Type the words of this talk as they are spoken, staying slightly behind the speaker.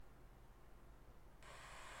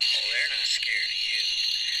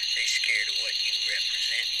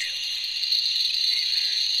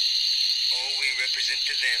represent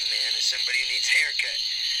to them, man, as somebody who needs a haircut.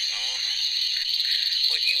 Oh,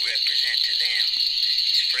 what you represent to them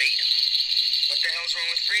is freedom. What the hell's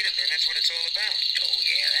wrong with freedom, man? That's what it's all about. Oh,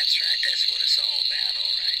 yeah, that's right. That's what it's all about,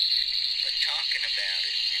 all right. But talking about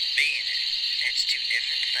it and being it, that's two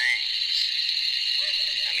different things.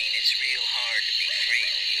 I mean, it's real hard to be free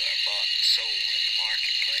when you are bought and sold in the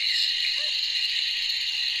marketplace.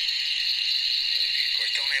 Of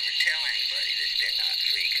course, don't ever tell anybody that they're not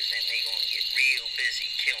free, because then they're going to get real busy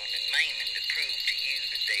killing and maiming to prove to you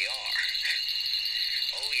that they are.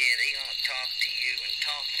 Oh, yeah, they're going to talk to you and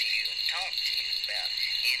talk to you and talk to you about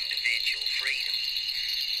individual freedom.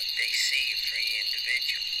 But they see a free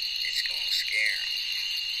individual, it's going to scare them.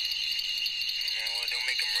 No, well, don't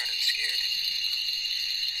make them running scared.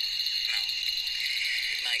 No,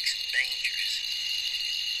 it makes them dangerous.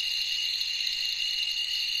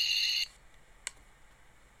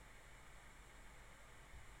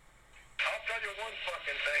 I'll tell you one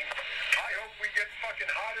fucking thing. I hope we get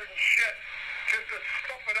fucking hotter than shit just to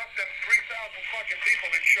stuff it up them 3,000 fucking people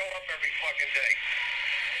that show up every fucking day.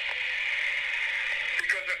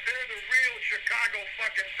 Because if they're the real Chicago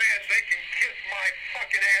fucking fans, they can kiss my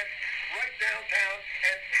fucking ass right downtown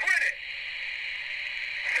and print it.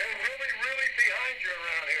 They're really, really behind you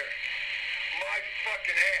around here. My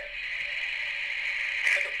fucking ass.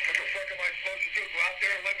 What the fuck am I supposed to do? Go out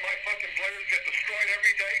there and let my fucking players get destroyed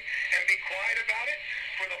every day and be quiet about it?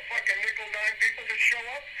 For the fucking nickel-dime people that show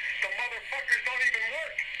up? The motherfuckers don't even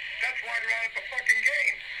work. That's why they're out at the fucking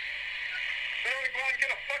game. They only go out and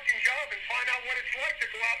get a fucking job and find out what it's like to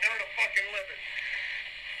go out there and a fucking living.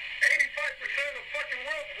 85% of the fucking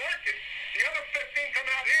world's working. The other 15 come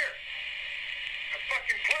out here. A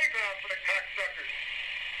fucking playground for the cocksuckers.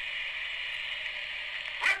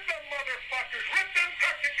 Rip them motherfuckers. Rip them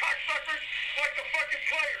fucking cocksuckers like the fucking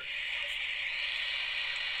players.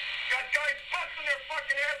 Got guys busting their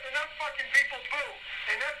fucking ass and them fucking people boo.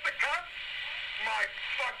 And that's the cops? My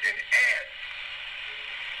fucking ass.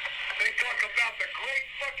 They talk about the great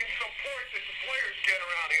fucking support that the players get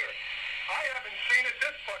around here. I haven't seen it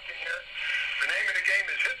this fucking year. The name of the game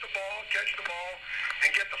is hit the ball, catch the ball, and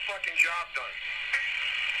get the fucking job done.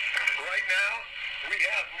 Right now, we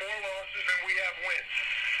have more losses than we have wins.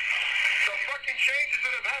 The fucking changes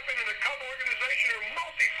that have happened in the Cub organization are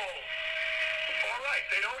multifold. All right,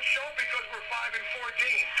 they don't show because we're 5-14.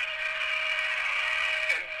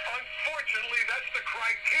 And unfortunately, that's the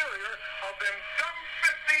criteria of them dumb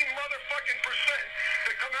 15 motherfucking percent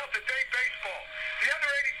that come out to day baseball. The other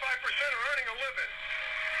 85% are earning a living.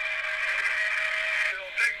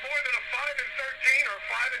 It'll take more than a 5-13 or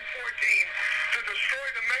 5-14 to destroy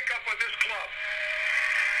the makeup of this club.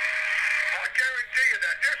 I guarantee you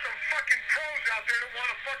that. There's some fucking pros out there that want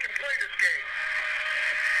to fucking play this game.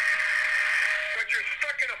 But you're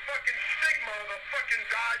stuck in a fucking stigma of the fucking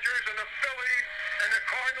Dodgers and the Phillies and the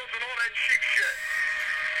Cardinals and all that cheap shit.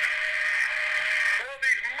 All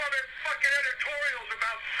these motherfucking editorials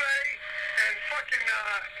about Say and fucking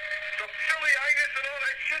the Phillyitis and all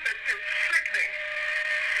that shit, it's sickening.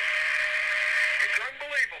 It's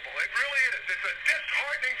unbelievable. It really is. It's a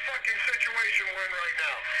disheartening fucking situation we're in right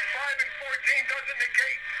now. 5-14 doesn't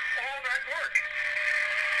negate all that work.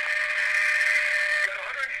 Got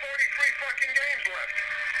 143 fucking games left.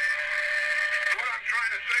 What I'm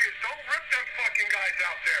trying to say is don't rip them fucking guys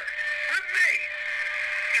out there. Rip me.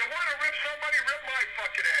 If you want to rip somebody, rip my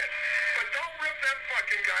fucking ass. But don't rip them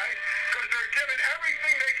fucking guys because they're giving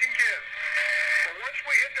everything they can give. But once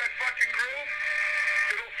we hit that fucking groove,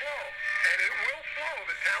 it'll flow. And it will flow.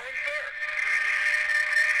 The talent's there.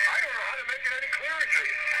 I don't know how to make it any clearer to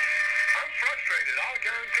you. I'm frustrated. I'll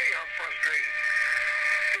guarantee I'm frustrated.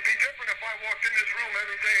 It'd be different if I walked in this room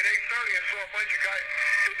every day at 8:30 and saw a bunch of guys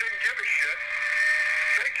that didn't give a shit.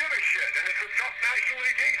 They give a shit, and it's a tough National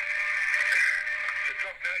League East. It's a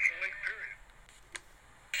tough National League, period.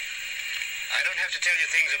 I don't have to tell you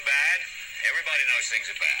things are bad. Everybody knows things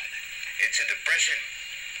are bad. It's a depression.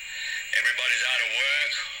 Everybody's out of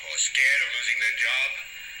work or scared of losing their job.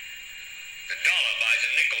 The dollar buys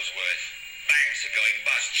a nickel's worth. Banks are going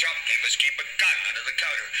bust. Shopkeepers keep a gun under the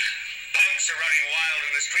counter. Punks are running wild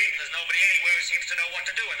in the street, and there's nobody anywhere who seems to know what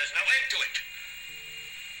to do, and there's no end to it.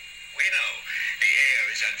 We know the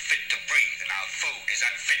air is unfit to breathe, and our food is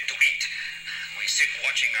unfit to eat. We sit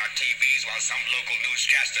watching our TVs while some local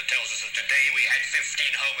newscaster tells us that today we had 15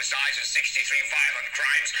 homicides and 63 violent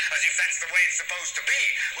crimes, as if that's the way it's supposed to be.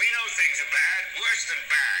 We know things are bad, worse than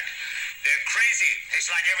bad. They're crazy. It's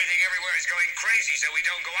like everything everywhere is going crazy, so we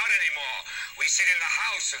don't go out anymore. We sit in the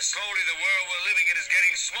house, and slowly the world we're living in is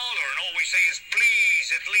getting smaller, and all we say is, please,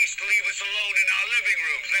 at least leave us alone in our living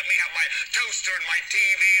rooms. Let me have my toaster and my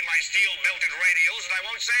TV and my steel-belted radios, and I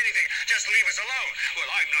won't say anything. Just leave us alone. Well,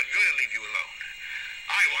 I'm not going to leave you alone.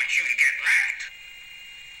 I want you to get mad.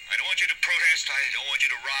 I don't want you to protest. I don't want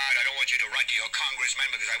you to riot. I don't want you to write to your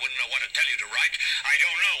congressman because I wouldn't know what to tell you to write. I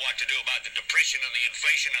don't know what to do about the depression and the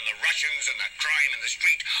inflation and the Russians and the crime in the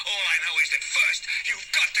street. All I know is that first, you've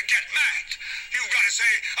got to get mad. You've got to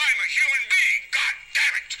say, I'm a human being. God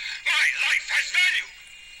damn it. My life has value.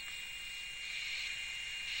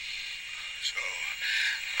 So,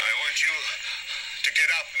 I want you to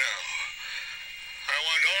get up now. I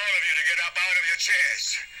want all of you to get up out of your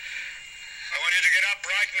chairs. I want you to get up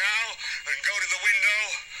right now and go to the window,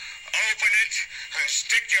 open it, and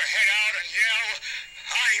stick your head out and yell,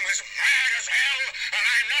 I'm as mad as hell, and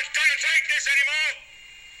I'm not going to take this anymore.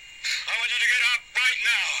 I want you to get up right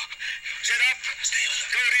now. Get up,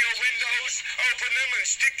 go to your windows, open them, and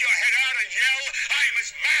stick your head out and yell, I'm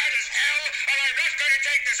as mad as hell, and I'm not going to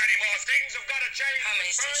take this anymore. Things have got to change. How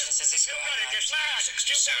many stations does this go on? You've got to get mad.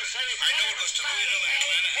 You've got to say, I know it goes to Louisville and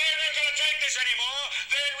Atlanta. I'm not going to take this anymore.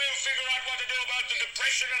 Then we'll figure out what to do about the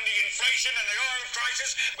depression and the inflation and the oil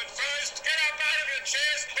crisis. But first, get up out of your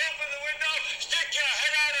chairs, open the window, stick your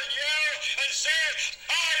head out and yell, and say,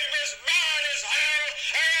 I'm as mad as hell,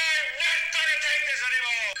 and I'm not going to take this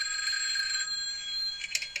anymore.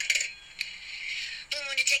 Blue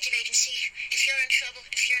Moon Detective Agency. If you're in trouble,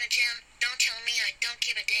 if you're in a jam, don't tell me. I don't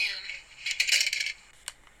give a damn.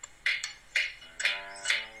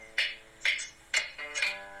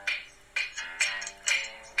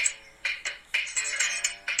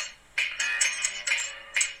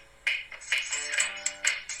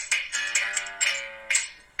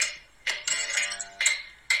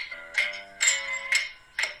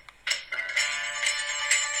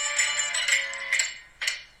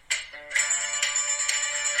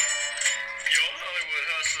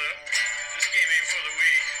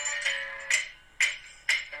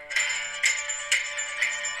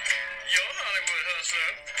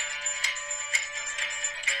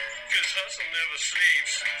 Hustle never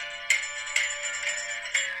sleeps.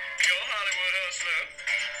 Your Hollywood hustler,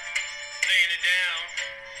 laying it down.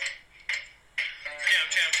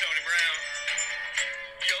 Downtown Tony Brown.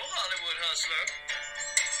 Your Hollywood hustler,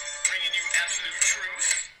 bringing you absolute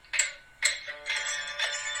truth.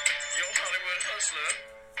 Your Hollywood hustler,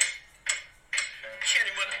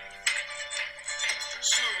 Kenny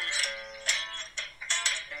Smooth.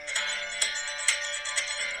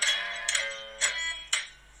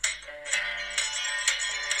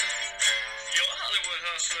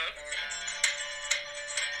 Hustler.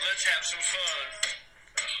 Let's have some fun.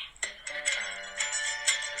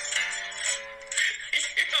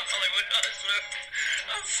 Hollywood Hustler.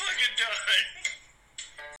 I'm fucking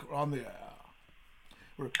done. On the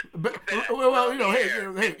well, you know,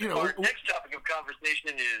 hey, you know. Our next topic of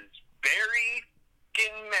conversation is Barry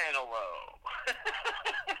Manilow.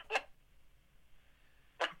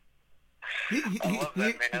 I love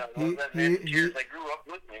that man. I love that man. Cheers. I grew up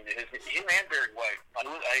listening to him and Barry White. I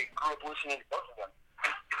grew up listening to both of them.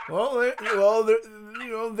 Well,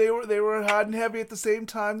 they were hot and heavy at the same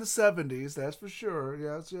time. The 70s, that's for sure.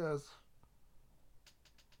 Yes.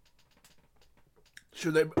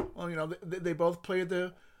 Sure, they both played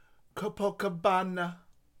the Copacabana.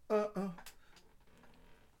 Barry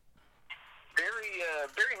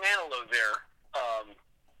Manilow there.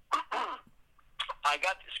 I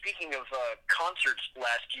got speaking of concerts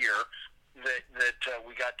last year that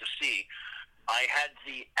we got to see. I had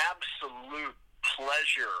the absolute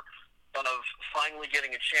pleasure of finally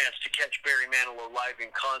getting a chance to catch Barry Manilow live in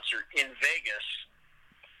concert in Vegas.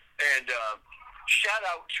 And shout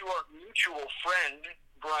out to our mutual friend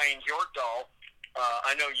Brian Hjortdal.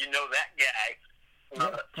 I know you know that guy.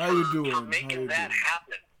 How you doing? For making that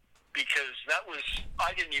happen. Because that was,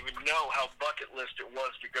 I didn't even know how bucket list it was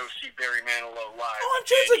to go see Barry Manilow live. Oh, I'm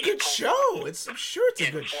sure it's a good show. I'm sure it's a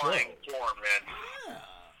good show. In flying form, man. Yeah.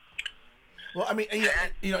 Well, I mean,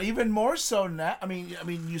 you know, even more so now. I mean,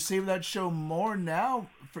 you save that show more now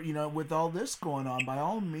for with all this going on. By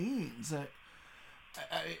all means,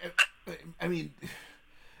 I mean,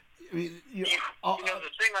 the thing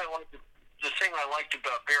I liked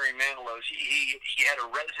about Barry Manilow is he had a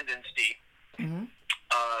residency. Mm-hmm.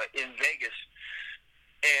 In Vegas,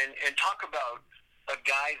 and talk about a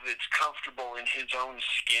guy that's comfortable in his own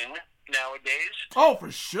skin nowadays. Oh,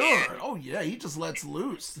 for sure. Yeah, he just lets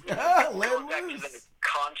loose. Let back loose. to the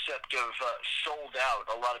concept of sold out.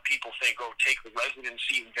 A lot of people think, take the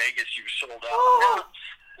residency in Vegas, you're sold out. Oh.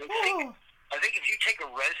 No, I think if you take a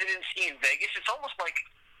residency in Vegas, it's almost like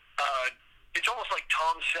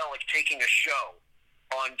Tom Selleck taking a show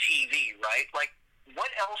on TV, right? Like, what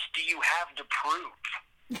else do you have to prove?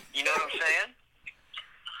 You know what I'm saying?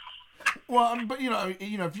 Well, but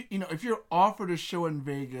if you're offered a show in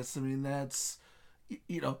Vegas, I mean that's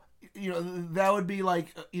that would be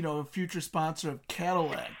like a future sponsor of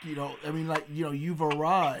Cadillac. I mean, like you've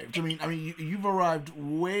arrived. I mean you've arrived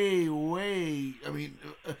way. I mean,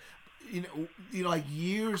 like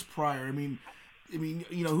years prior. I mean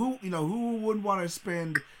who wouldn't want to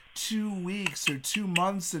spend 2 weeks or 2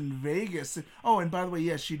 months in Vegas? Oh, and by the way,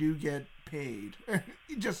 yes, you do get paid.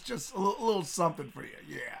 just a little something for you.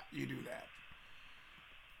 Yeah, you do that.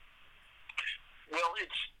 Well,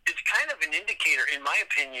 it's kind of an indicator, in my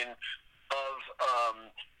opinion, of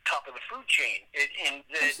top of the food chain.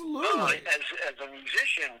 Absolutely. As a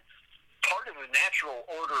musician, part of the natural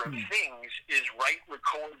order of things is write,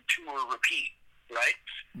 record, tour, repeat. Right?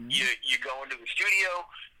 Mm-hmm. You go into the studio,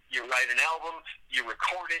 you write an album, you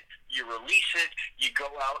record it, you release it, you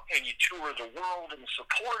go out and you tour the world in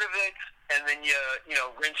support of it, and then you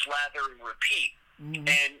rinse, lather, and repeat. Mm-hmm.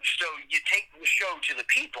 And so you take the show to the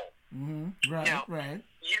people. Mm-hmm. Right, now, right.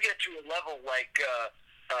 You get to a level like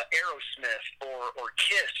Aerosmith or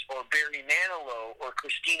Kiss or Barry Manilow or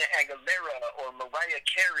Christina Aguilera or Mariah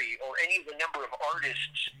Carey or any of the number of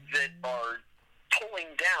artists that are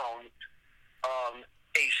pulling down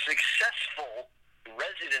a successful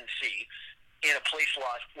residency in a place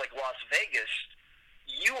like Las Vegas.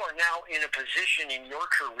 You are now in a position in your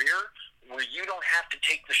career where you don't have to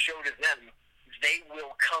take the show to them. They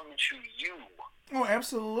will come to you. Oh,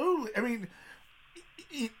 absolutely. I mean,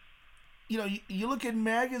 you look at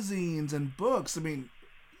magazines and books. I mean,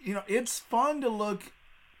 it's fun to look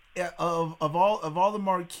at, of all the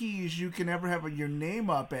marquees you can ever have your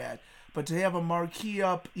name up at. But to have a marquee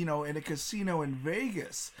up, in a casino in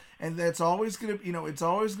Vegas, and that's always gonna, it's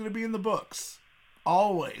always gonna be in the books,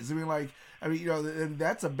 always. I mean,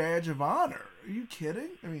 that's a badge of honor. Are you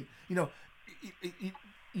kidding? I mean,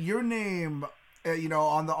 your name,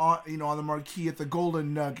 on the marquee at the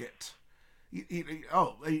Golden Nugget,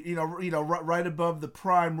 right above the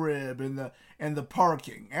prime rib and the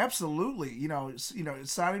parking. Absolutely,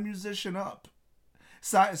 sign a musician up,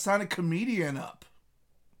 sign a comedian up.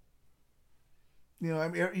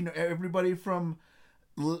 Everybody from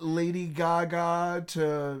Lady Gaga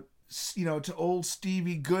to old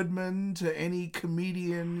Stevie Goodman to any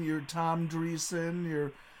comedian, your Tom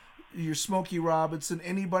Dreesen, your Smokey Robinson,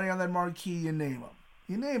 anybody on that marquee, you name them.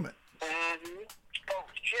 You name it. Mm-hmm. Oh,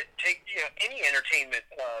 shit. Take any entertainment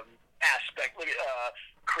aspect. Look at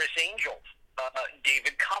Chris Angel,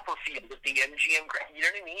 David Copperfield at the MGM Grand. You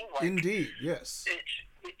know what I mean? Like, indeed, yes.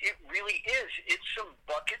 It really is. It's some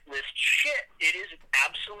bucket list shit. It is an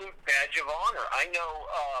absolute badge of honor. I know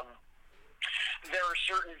there are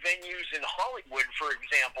certain venues in Hollywood, for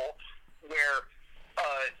example, where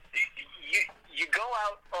you go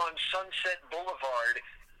out on Sunset Boulevard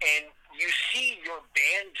and you see your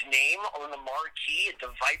band's name on the marquee at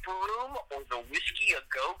the Viper Room or the Whiskey A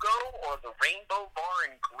Go-Go or the Rainbow Bar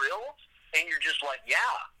and Grill, and you're just like,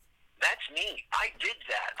 yeah. That's me. I did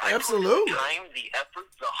that. Absolutely. I put the time, the effort,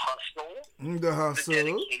 the hustle, the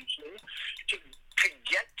dedication to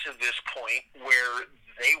get to this point where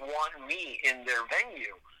they want me in their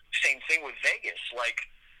venue. Same thing with Vegas. Like,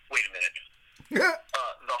 wait a minute. The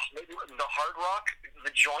Hard Rock, the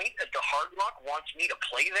joint at the Hard Rock wants me to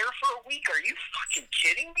play there for a week? Are you fucking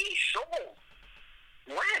kidding me? Sold.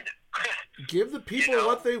 When? Give the people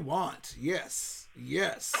what they want. Yes.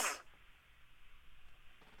 Yes.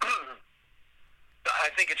 I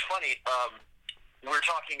think it's funny. We're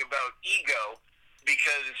talking about ego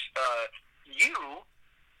because you,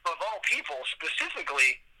 of all people,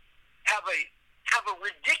 specifically, have a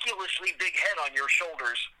ridiculously big head on your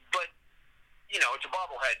shoulders. But it's a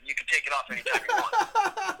bobblehead. You can take it off anytime you want.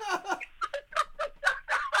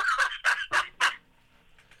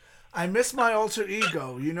 I miss my alter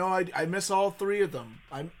ego. I miss all three of them.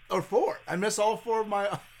 Or four. I miss all four of my.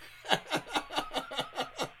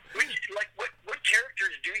 What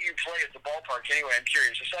characters do you play at the ballpark anyway? I'm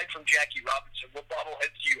curious. Aside from Jackie Robinson, what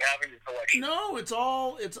bobbleheads do you have in your collection? No,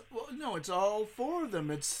 it's all four of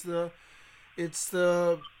them. It's the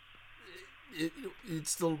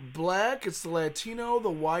black, it's the Latino, the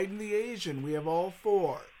white, and the Asian. We have all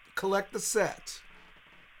four. Collect the set.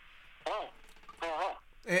 Oh. Uh-huh.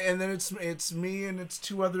 And then it's me and it's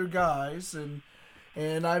two other guys, and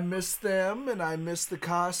I miss them, and I miss the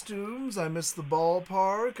costumes, I miss the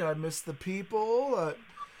ballpark, I miss the people, I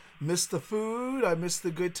miss the food, I miss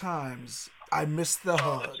the good times, I miss the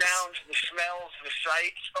hugs. The sounds, the smells, the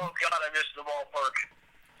sights. Oh God, I miss the ballpark.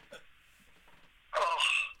 Oh.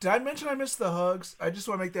 Did I mention I miss the hugs? I just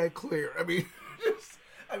want to make that clear. I mean,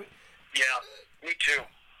 Yeah, me too.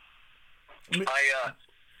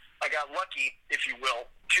 I got lucky, if you will,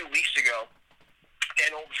 2 weeks ago.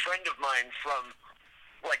 An old friend of mine from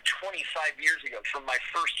like 25 years ago, from my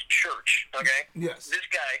first church. Okay. Yes. This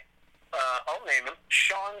guy, I'll name him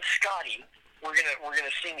Sean Scotty. We're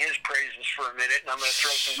gonna sing his praises for a minute, and I'm gonna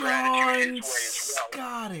throw some gratitude his way as well.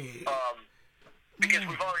 Scotty. Because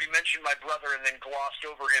we've already mentioned my brother and then glossed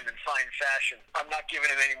over him in fine fashion. I'm not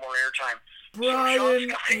giving him any more airtime. Brian So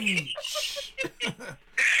Sean H.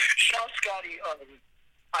 Sean Scotty,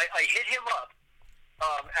 I hit him up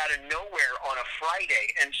out of nowhere on a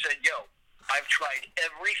Friday and said, yo, I've tried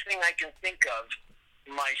everything I can think of.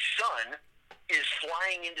 My son is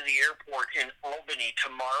flying into the airport in Albany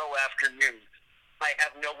tomorrow afternoon. I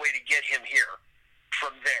have no way to get him here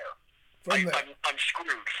from there. I'm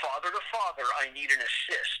screwed. Father to father, I need an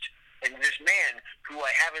assist. And this man, who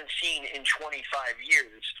I haven't seen in 25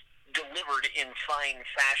 years, delivered in fine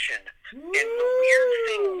fashion. Woo! And the weird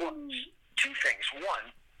thing was, two things.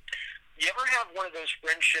 One, you ever have one of those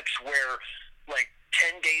friendships where, like,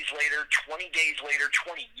 10 days later, 20 days later,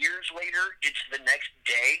 20 years later, it's the next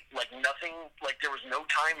day? Like, nothing, like there was no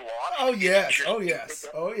time lost? Oh, yes. Just, Oh, yes.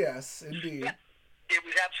 Oh, yes, indeed. Yeah, it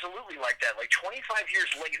was absolutely like that. Like, 25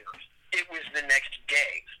 years later, it was the next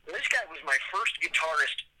day. And this guy was my first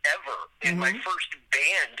guitarist ever, in my first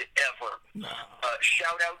band ever.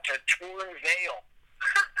 Shout out to Torn Veil.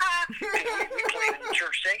 we played in the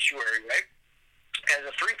church sanctuary, right? As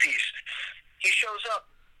a three-piece. He shows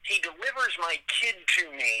up. He delivers my kid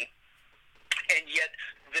to me, and yet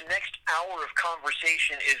the next hour of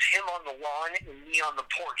conversation is him on the lawn and me on the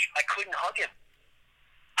porch. I couldn't hug him.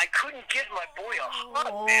 I couldn't give my boy a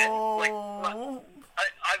hug, man. Like,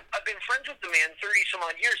 I've been friends with the man 30-some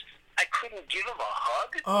odd years. I couldn't give him a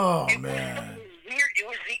hug. Oh, it man. Was weird. It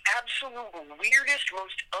was the absolute weirdest,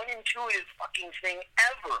 most unintuitive fucking thing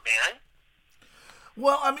ever, man.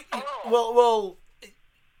 Well, I mean, well,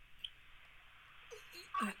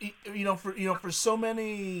 for so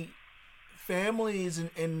many families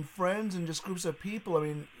and friends and just groups of people, I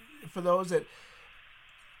mean, for those that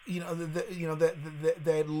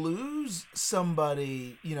that lose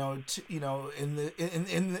somebody, in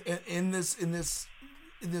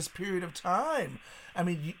this period of time. I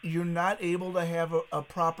mean, you're not able to have a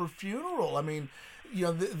proper funeral. I mean,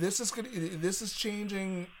 this is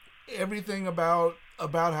changing everything about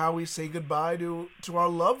how we say goodbye to our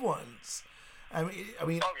loved ones. I mean,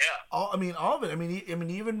 oh, yeah. all of it. I mean,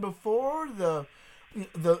 even before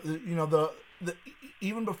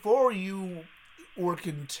even before you were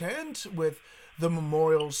content with the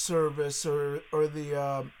memorial service or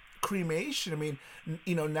the cremation. I mean,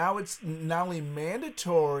 now it's not only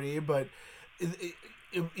mandatory, but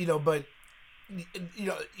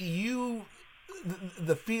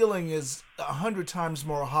the feeling is 100 times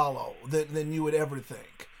more hollow than you would ever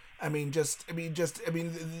think.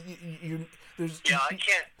 There's. Yeah, I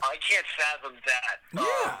can't fathom that.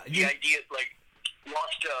 Yeah, the idea, like,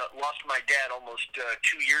 lost my dad almost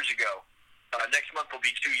 2 years ago. Next month will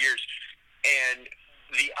be 2 years, and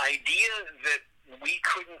the idea that we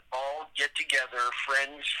couldn't all get together,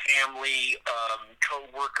 friends, family,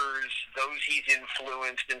 co-workers, those he's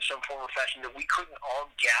influenced in some form or fashion, that we couldn't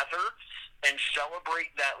all gather and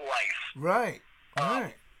celebrate that life. Right.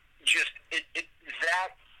 Just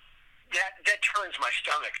that turns my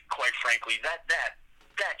stomach, quite frankly. That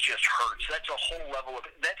just hurts. That's a whole level of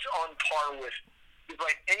it. That's on par with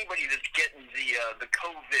like anybody that's getting the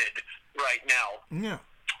COVID right now. Yeah.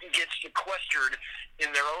 Gets sequestered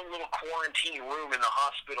in their own little quarantine room in the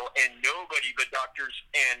hospital, and nobody but doctors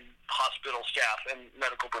and hospital staff and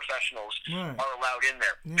medical professionals are allowed in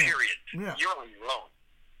there. Yeah. Period. Yeah. You're on your own.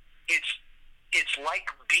 It's like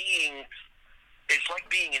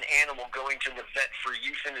being an animal going to the vet for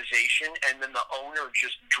euthanization, and then the owner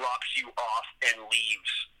just drops you off and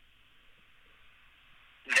leaves.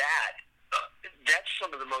 That's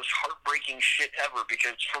some of the most heartbreaking shit ever,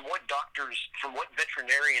 because from what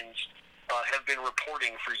veterinarians have been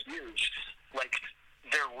reporting for years, like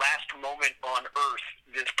their last moment on Earth,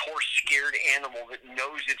 this poor scared animal that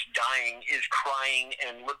knows it's dying is crying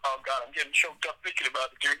and, oh God, I'm getting choked up thinking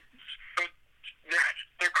about it, dude. But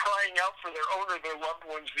they're crying out for their owner, their loved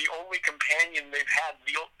ones, the only companion they've had,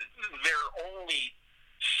 their only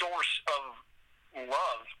source of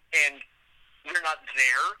love, and they're not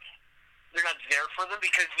there. They're not there for them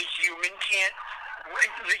because the human can't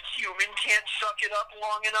suck it up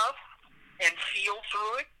long enough and feel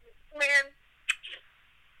through it. Man,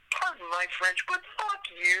 pardon my French, but fuck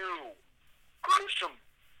you. grow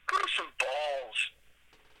some balls.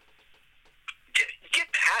 Get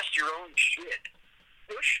past your own shit.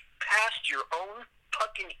 Push past your own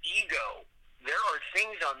fucking ego. There are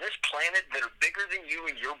things on this planet that are bigger than you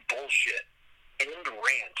and your bullshit. End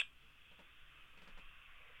rant.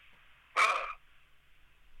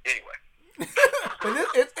 Anyway.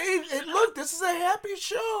 And look, this is a happy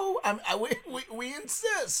show. We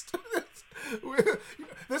insist.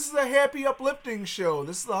 This is a happy, uplifting show.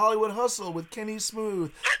 This is the Hollywood Hustle with Kenny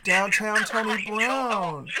Smooth, Downtown Tony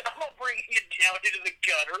Brown. I'm bringing you down into the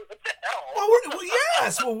gutter. What the hell? Well,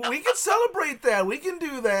 yes. Well, we can celebrate that. We can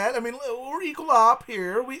do that. I mean, we're equal op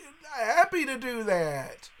here. We happy to do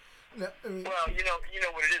that. No, I mean, well, you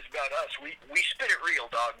know what it is about us. We spit it real,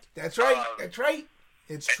 dog. That's right. That's right.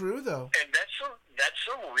 It's true, though. And that's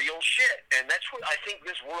some real shit. And that's what I think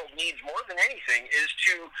this world needs more than anything is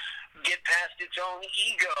to get past its own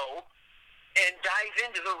ego and dive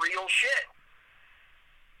into the real shit.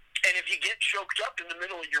 And if you get choked up in the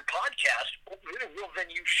middle of your podcast, well, then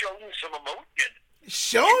you've shown some emotion.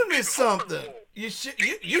 Showing me something. You're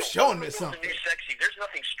showing me something. You're sexy. There's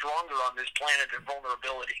nothing stronger on this planet than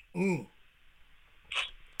vulnerability.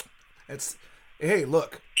 Hey,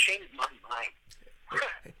 look. Changed my mind.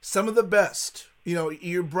 Some of the best.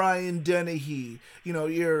 You're Brian Dennehy.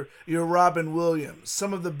 You're Robin Williams.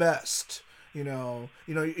 Some of the best. You're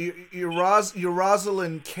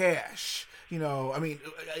Rosalind Cash. I mean,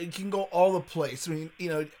 it can go all the place. I mean,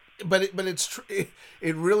 but it's true.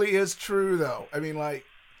 It really is true, though. I mean, like,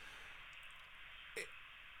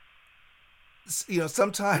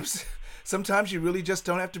 sometimes you really just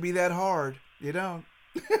don't have to be that hard. You don't.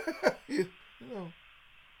 you know.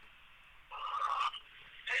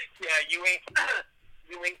 Yeah, you ain't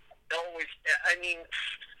always. I mean,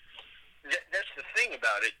 that's the thing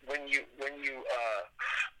about it. When you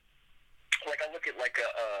like, I look at like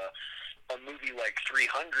a movie like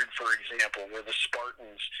 300, for example, where the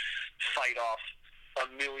Spartans fight off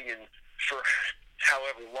 1 million for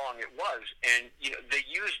however long it was, and they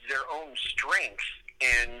used their own strength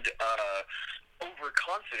and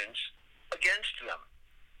overconfidence against them.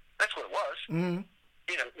 That's what it was. Mm-hmm.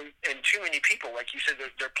 And too many people, like you said,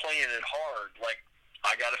 they're playing it hard. Like,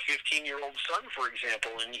 I got a 15-year-old son, for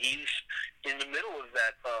example, and he's in the middle of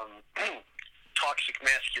that toxic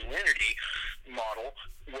masculinity model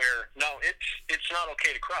where, no, it's not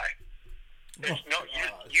okay to cry. You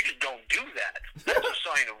just don't do that. That's a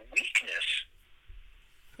sign of weakness.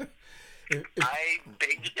 I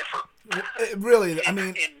beg to differ. Really, I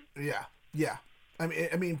mean, yeah. I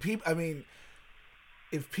mean,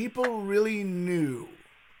 if people really knew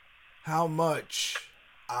how much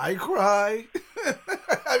I cry,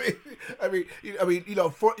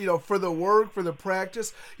 for the work, for the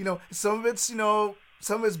practice, some of it's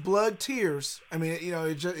blood, tears. I mean,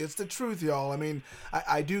 it's the truth, y'all. I mean,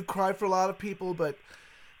 I do cry for a lot of people, but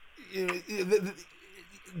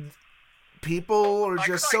people are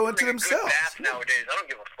just so into themselves. Nowadays, I don't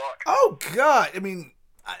give a fuck. Oh God! I mean,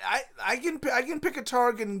 I can pick a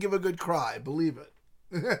target and give a good cry. Believe it.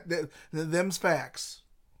 Them's facts.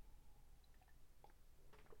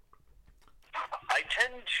 I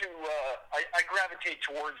tend to I gravitate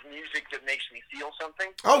towards music that makes me feel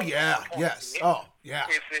something. Oh yeah, yes. Oh yeah.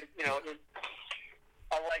 If it,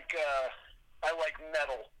 I like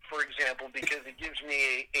metal, for example, because it gives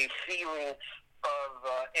me a feeling of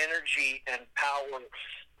energy and power,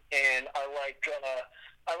 and I like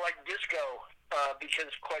disco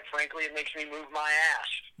because, quite frankly, it makes me move my ass.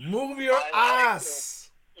 Move your ass.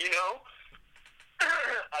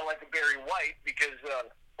 I like a Barry White because.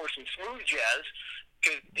 Or some smooth jazz,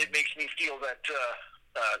 because it makes me feel that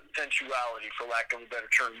sensuality, for lack of a better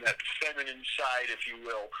term, that feminine side, if you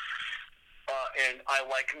will. And I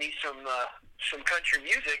like me some country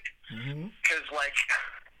music, because, like,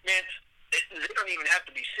 man, they don't even have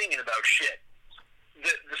to be singing about shit.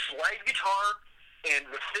 The slide guitar and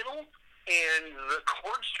the fiddle and the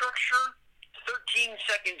chord structure, 13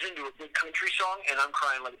 seconds into a big country song, and I'm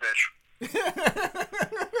crying like a bitch.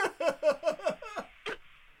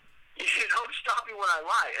 Stop me when I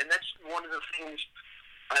lie. And that's one of the things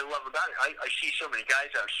I love about it. I see so many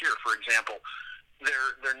guys out here, for example,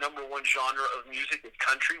 their number one genre of music is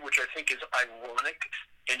country, which I think is ironic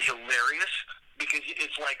and hilarious because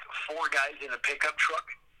it's like four guys in a pickup truck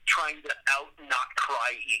trying to not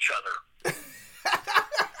cry each other. What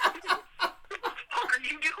the fuck are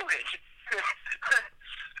you doing?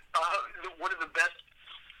 One of the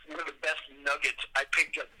best nuggets I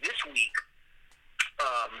picked up this week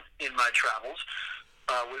in my travels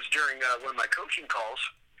was during one of my coaching calls,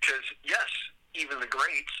 because yes, even the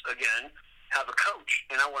greats again have a coach,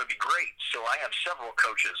 and I want to be great. So I have several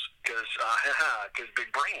coaches because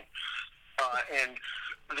big brain. And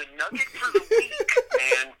the nugget for the week,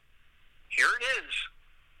 man, here it is.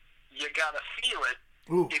 You got to feel it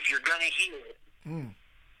if you're going to hear it.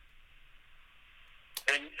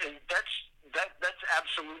 And that's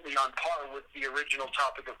absolutely on par with the original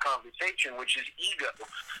topic of conversation, which is ego.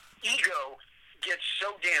 Ego gets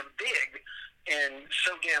so damn big and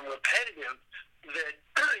so damn repetitive that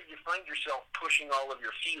you find yourself pushing all of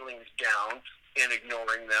your feelings down and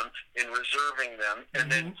ignoring them and reserving them.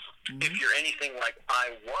 And then if you're anything like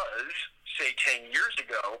I was, say, 10 years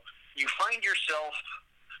ago, you find yourself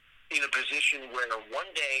in a position where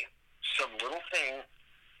one day some little thing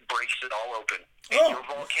breaks it all open. And you're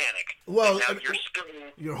volcanic. Well, and now you're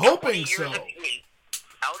spilling you're hoping 20 years so. of hate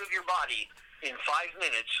out of your body in 5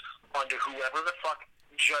 minutes onto whoever the fuck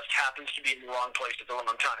just happens to be in the wrong place at the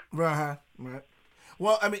wrong time. Right.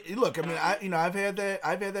 Well, I mean, look, I mean, I've had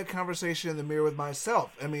that conversation in the mirror with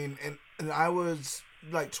myself. I mean, and I was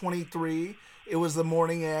like 23. It was the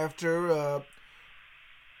morning after.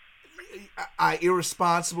 I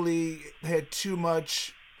irresponsibly had too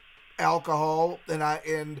much alcohol,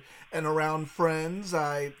 and around friends,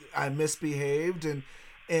 I misbehaved, and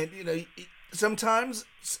you know, sometimes,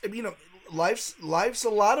 you know, life's a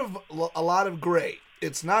lot of gray.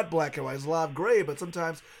 It's not black and white. It's a lot of gray, but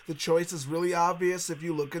sometimes the choice is really obvious if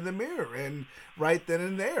you look in the mirror, and right then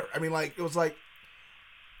and there. I mean, like, it was like,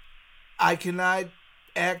 I cannot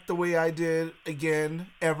act the way I did again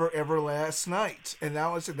ever last night, and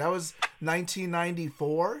that was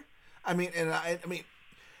 1994. I mean, and I mean,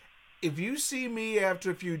 if you see me after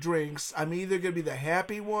a few drinks, I'm either gonna be the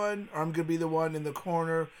happy one or I'm gonna be the one in the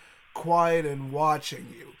corner, quiet and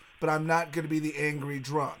watching you. But I'm not gonna be the angry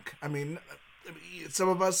drunk. I mean, some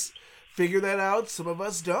of us figure that out, some of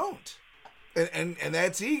us don't, and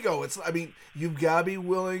that's ego. It's, I mean, you've gotta be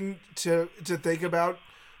willing to think about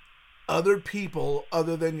other people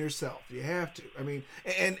other than yourself. You have to. I mean,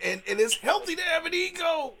 and it's healthy to have an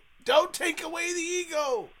ego. Don't take away the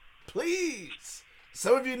ego, please.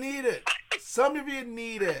 Some of you need it.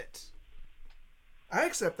 I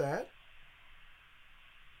accept that.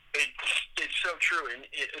 It's so true, and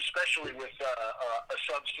especially with a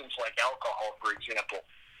substance like alcohol, for example.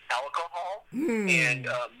 Alcohol and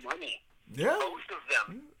money. Yeah. Both of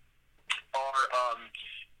them are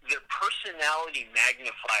they're personality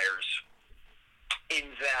magnifiers, in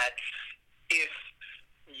that if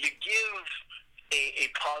you give a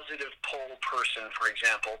positive pole person, for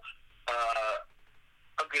example,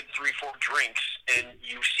 a good 3-4 drinks, and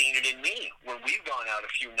you've seen it in me when we've gone out a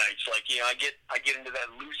few nights. Like, you know, I get into that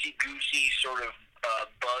loosey-goosey sort of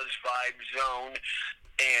buzz vibe zone,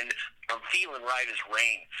 and I'm feeling right as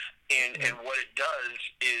rain. And what it does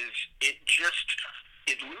is it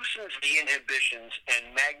loosens the inhibitions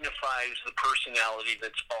and magnifies the personality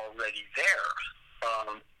that's already there.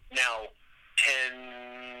 Now,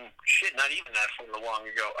 not even that far long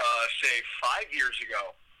ago, say 5 years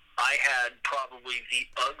ago, I had probably the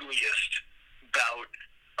ugliest bout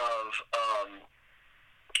of,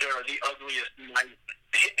 or the ugliest night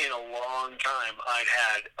in a long time I'd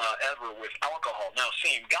had ever with alcohol. Now,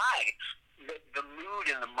 same guy, but the mood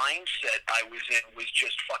and the mindset I was in was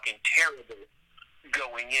just fucking terrible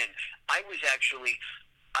going in. I was,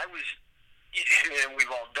 and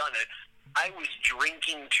we've all done it, I was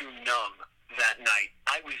drinking to numb that night.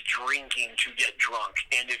 I was drinking to get drunk.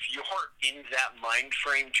 And if you're in that mind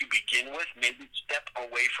frame to begin with, maybe step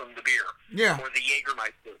away from the beer. Yeah. Or the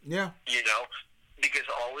Jägermeister. Yeah. You know? Because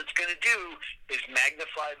all it's going to do is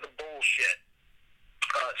magnify the bullshit.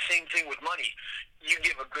 Same thing with money. You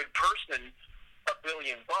give a good person $1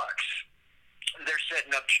 billion, they're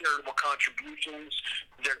setting up charitable contributions,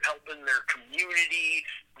 they're helping their community,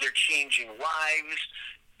 they're changing lives.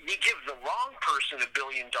 You give the wrong person $1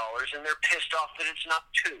 billion, and they're pissed off that it's not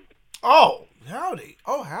two. Oh, howdy,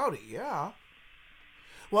 yeah.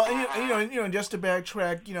 Well, and, you know, just to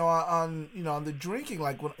backtrack, you know, on the drinking,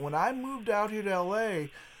 like when I moved out here to LA,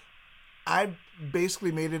 I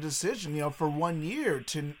basically made a decision, you know, for 1 year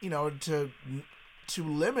to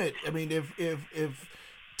limit. I mean, if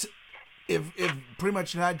pretty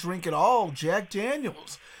much not drink at all, Jack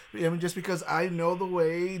Daniels. I mean, just because I know the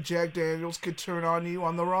way Jack Daniels could turn on you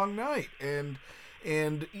on the wrong night, and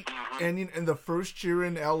in the first year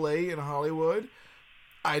in LA and Hollywood,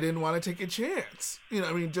 I didn't want to take a chance. You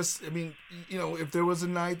know, you know, if there was a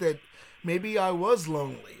night that maybe I was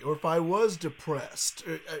lonely, or if I was depressed,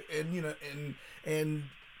 and you know,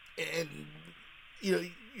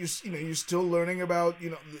 you're still learning about, you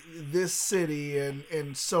know, this city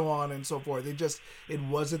and so on and so forth. It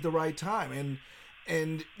wasn't the right time,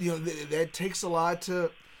 and that takes a lot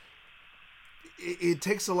to. It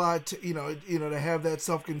takes a lot to to have that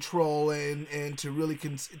self control and to really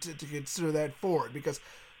to consider that forward, because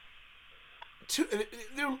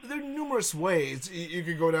there are numerous ways you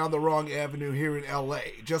could go down the wrong avenue here in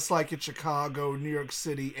L.A., just like in Chicago, New York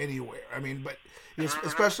City, anywhere. I mean, but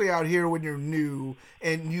especially out here when you're new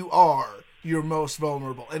and you're most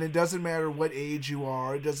vulnerable. And it doesn't matter what age you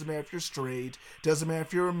are. It doesn't matter if you're straight. It doesn't matter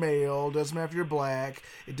if you're a male. It doesn't matter if you're black.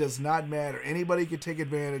 It does not matter. Anybody can take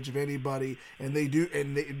advantage of anybody, and they do.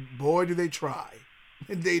 And boy, do they try.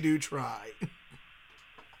 And they do try.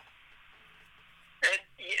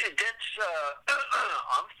 That's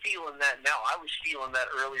I'm feeling that now. I was feeling that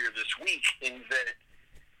earlier this week, in that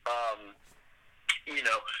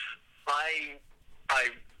I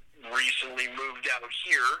recently moved out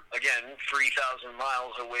here, again, 3,000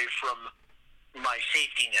 miles away from my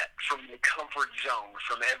safety net, from the comfort zone,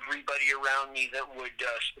 from everybody around me that would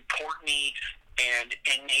support me and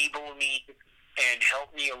enable me and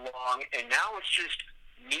help me along. And now it's just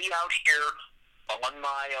me out here on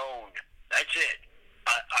my own. That's it.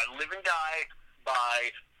 I live and die by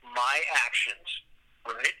my actions,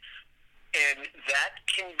 right? And that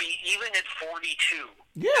can be, even at 42.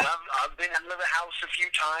 Yeah. I've been out of the house a few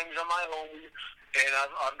times on my own, and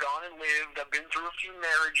I've gone and lived. I've been through a few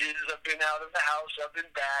marriages. I've been out of the house. I've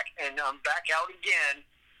been back, and I'm back out again.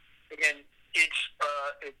 And it's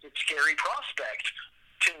a scary prospect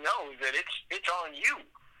to know that it's on you.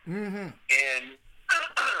 Mm-hmm. And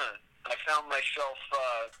I found myself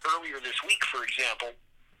earlier this week, for example.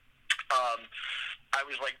 I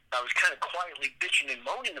was kind of quietly bitching and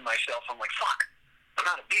moaning to myself. I'm like, fuck, I'm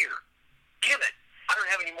out of beer. Damn it, I don't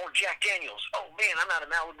have any more Jack Daniels. Oh man, I'm out of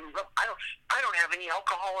Malibu rum. I don't have any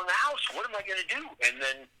alcohol in the house. What am I going to do? And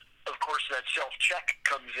then, of course, that self-check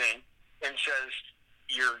comes in and says,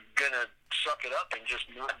 you're going to suck it up and just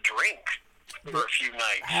not drink for a few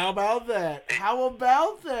nights. How about that?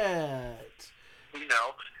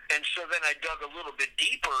 And so then I dug a little bit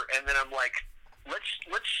deeper, and then I'm like, let's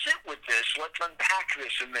sit with this. Let's unpack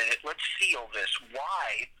this a minute. Let's feel this.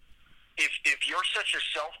 Why, if you're such a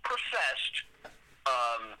self-professed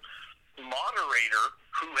moderator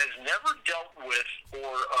who has never dealt with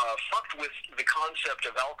or fucked with the concept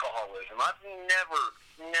of alcoholism, I've never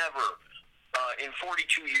in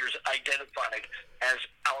 42 years identified as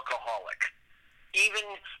alcoholic.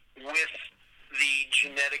 Even with the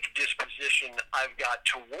genetic disposition I've got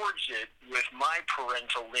towards it with my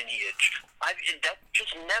parental lineage, that's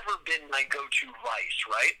just never been my go-to vice,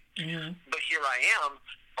 right? Mm-hmm. But here I am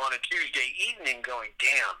on a Tuesday evening going,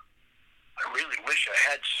 damn, I really wish I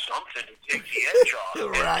had something to take the edge off.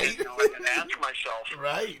 Right. And ask myself,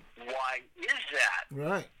 right, why is that?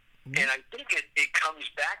 Right. Mm-hmm. And I think it comes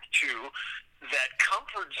back to that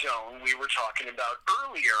comfort zone we were talking about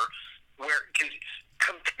earlier, where, because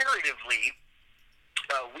comparatively,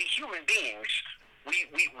 we human beings,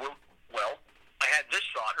 well, I had this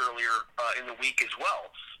thought earlier in the week as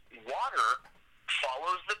well. Water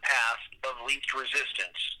follows the path of least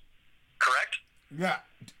resistance, correct? Yeah,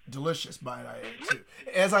 delicious, might I add, too.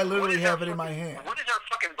 As I literally have it in my hand. What is our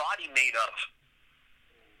fucking body made of?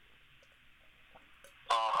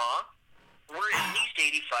 We're at least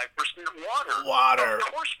 85% water.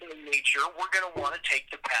 Of course, by nature, we're going to want to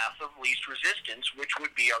take the path of least resistance, which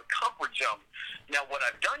would be our comfort zone. Now, what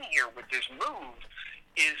I've done here with this move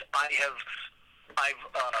is I've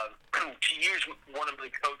to use one of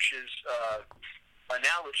my coach's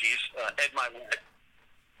analogies, Ed Mylett,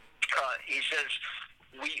 he says,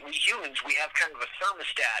 we humans, we have kind of a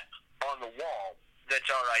thermostat on the wall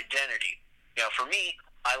that's our identity. Now, for me,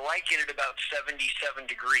 I like it at about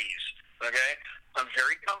 77 degrees. Okay? I'm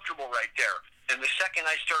very comfortable right there. And the second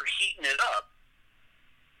I start heating it up,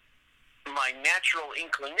 my natural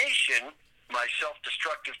inclination, my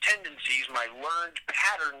self-destructive tendencies, my learned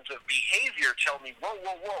patterns of behavior tell me,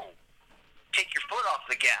 whoa, take your foot off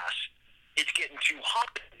the gas. It's getting too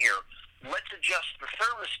hot in here. Let's adjust the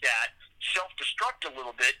thermostat, self-destruct a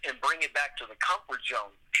little bit, and bring it back to the comfort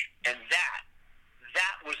zone. And that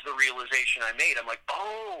was the realization I made. I'm like,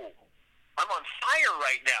 oh, I'm on fire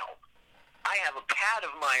right now. I have a pad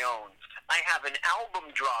of my own. I have an album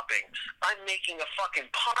dropping. I'm making a fucking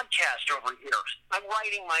podcast over here. I'm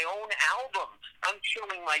writing my own album. I'm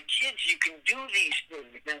showing my kids you can do these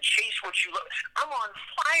things and chase what you love. I'm on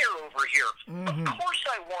fire over here. Mm-hmm. Of course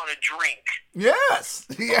I want to drink. Yes.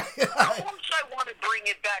 Yeah. Of course I want to bring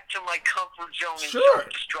it back to my comfort zone and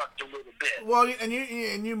self-destruct a little bit. Well,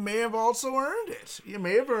 and you may have also earned it. You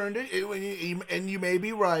may have earned it, and you may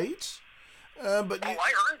be right. But I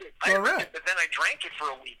earned it. I earned it, but then I drank it for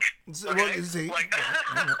a week. Okay? See? Like,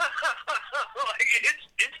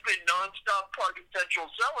 quintessential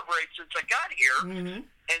celebrate since I got here. Mm-hmm.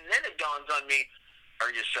 And then it dawns on me,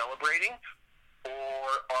 are you celebrating? Or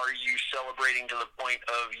are you celebrating to the point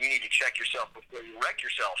of you need to check yourself before you wreck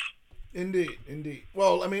yourself? Indeed, indeed.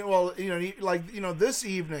 Well, I mean, well, this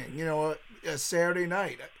evening, a Saturday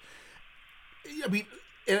night. I mean,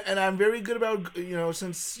 and I'm very good about,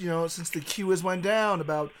 since the queue has went down,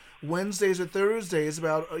 about Wednesdays or Thursdays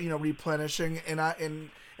about replenishing, and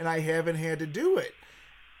I haven't had to do it,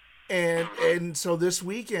 and so this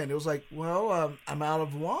weekend it was like, well, I'm out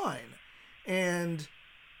of wine, and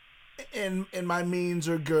my means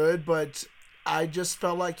are good, but I just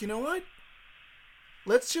felt like, you know what?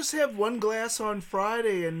 Let's just have one glass on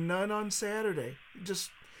Friday and none on Saturday. Just,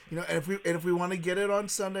 and if we want to get it on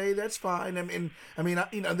Sunday, that's fine. I mean,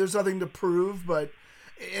 there's nothing to prove, but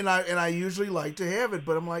and I usually like to have it,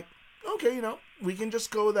 but I'm like, okay, we can just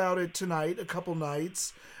go without it tonight, a couple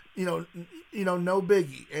nights, no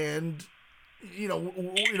biggie, and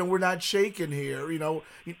we're not shaking here, we don't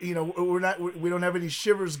have any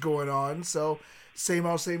shivers going on, so same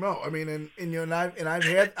old. I mean, and I've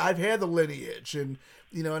had the lineage, and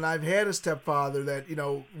and I've had a stepfather that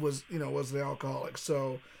was an alcoholic,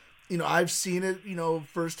 so I've seen it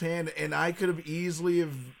firsthand, and I could have easily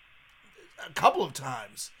have a couple of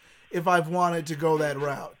times if I've wanted to go that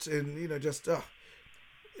route, and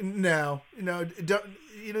no,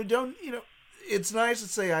 don't it's nice to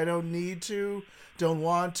say I don't need to, don't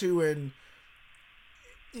want to, and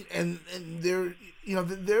there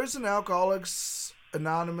there's an Alcoholics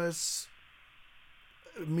Anonymous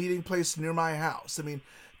meeting place near my house. I mean,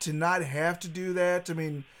 to not have to do that, I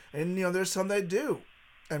mean, and there's some that do.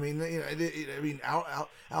 I mean,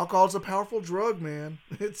 alcohol's a powerful drug, man.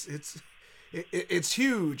 It's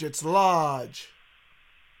huge. It's large.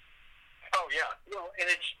 Oh yeah, well, and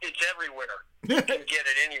it's everywhere. You can get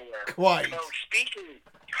it anywhere. Quite. So speaking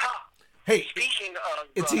of,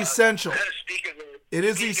 it's essential. It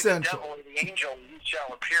is essential. The devil or the angel, you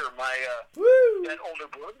shall appear. That older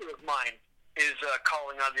brother of mine is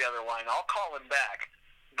calling on the other line. I'll call him back,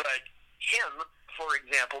 but him, for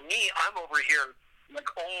example, I'm over here like,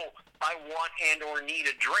 oh, I want and or need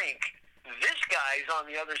a drink. This guy's on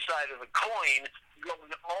the other side of the coin,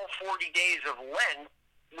 going all 40 days of Lent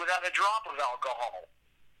without a drop of alcohol.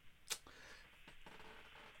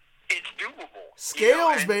 It's doable.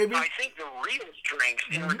 Scales, baby. I think the real strength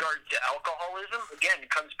in regards to alcoholism, again,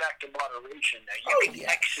 comes back to moderation. Now, you can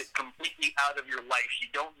exit completely out of your life. You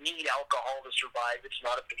don't need alcohol to survive. It's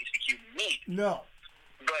not a basic human need. No.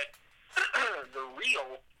 But the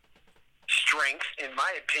real strength, in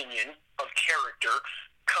my opinion, of character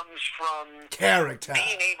comes from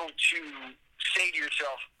being able to say to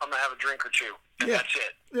yourself, I'm going to have a drink or two, and that's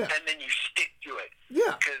it. Yeah. And then you stick to it.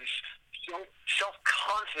 Yeah. Because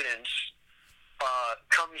self-confidence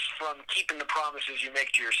comes from keeping the promises you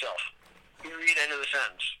make to yourself. Period, end of the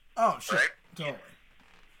sentence. Oh, sure. Right? Totally.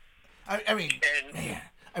 I mean,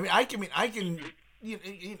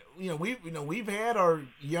 we've had our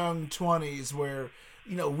young 20s where,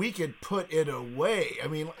 we could put it away. I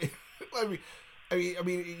mean,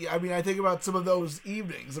 I think about some of those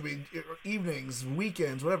evenings. Evenings,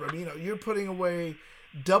 weekends, whatever. I mean, you're putting away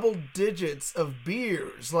double digits of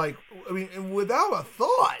beers, without a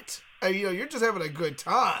thought. You're just having a good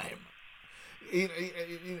time. You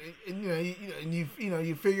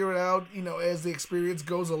figure it out, as the experience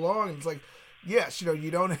goes along. It's like, yes,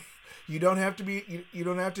 you don't have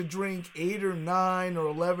to drink 8 or 9 or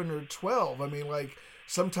 11 or 12. I mean,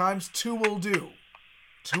 sometimes 2 will do.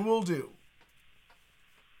 2 will do.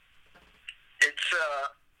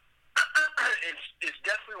 It's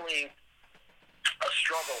definitely a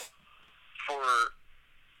struggle for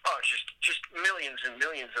just millions and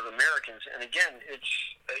millions of Americans, and again,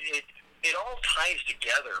 it all ties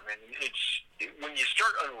together, man. When you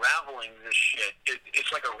start unraveling this shit,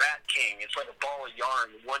 it's like a rat king. It's like a ball of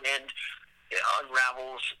yarn. One end it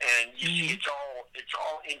unravels, and you see it's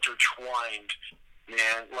all intertwined,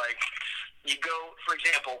 man. Like, you go, for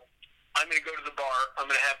example, I'm going to go to the bar, I'm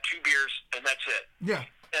going to have 2 beers, and that's it. Yeah.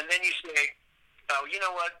 And then you say, oh, you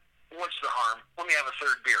know what? What's the harm? Let me have a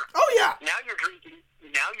 3rd beer. Oh, yeah. Now you're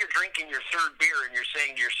drinking your 3rd beer, and you're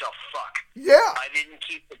saying to yourself, fuck. Yeah. I didn't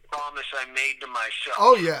keep the promise I made to myself.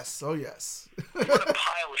 Oh, yes. Oh, yes. What a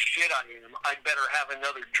pile of shit I am. I'd better have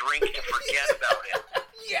another drink to forget about it.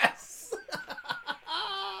 Yes.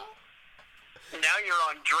 Now you're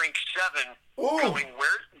on drink 7, going,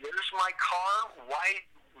 where's my car?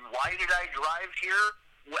 Why did I drive here?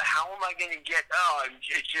 How am I going to get? Oh,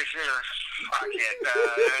 it's just fuck it.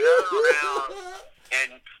 Another round,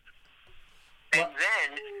 and then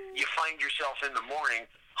you find yourself in the morning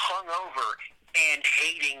hungover and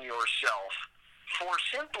hating yourself for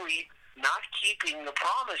simply not keeping the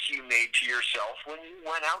promise you made to yourself when you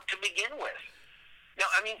went out to begin with.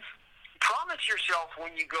 Now, I mean, promise yourself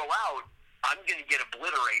when you go out, I'm going to get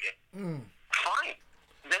obliterated. Fine.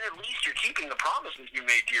 Then at least you're keeping the promises you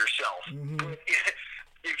made to yourself. Mm-hmm.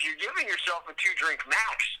 If you're giving yourself a 2-drink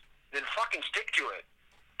max, then fucking stick to it.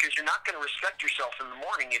 Because you're not going to respect yourself in the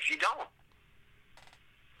morning if you don't.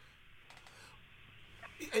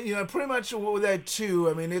 You know, pretty much with that too.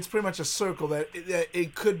 I mean, it's pretty much a circle that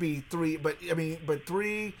it could be 3, but I mean, but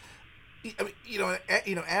 3. I mean, you know,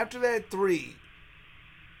 after that 3,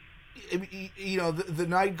 you know, the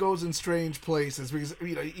night goes in strange places because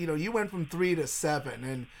you know, you went from 3 to 7,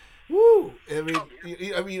 and woo. I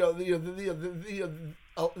mean,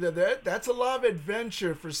 that's a lot of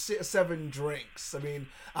adventure for 7 drinks. I mean,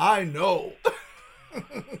 I know. Oh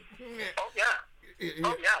yeah.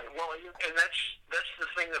 Oh yeah, well, and that's the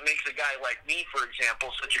thing that makes a guy like me, for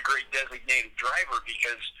example, such a great designated driver.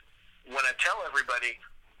 Because when I tell everybody,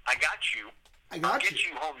 I got you, I'll get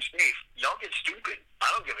you home safe. Y'all get stupid.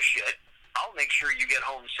 I don't give a shit. I'll make sure you get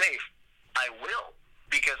home safe. I will,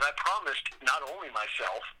 because I promised not only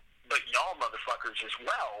myself but y'all motherfuckers as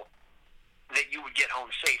well that you would get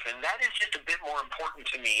home safe, and that is just a bit more important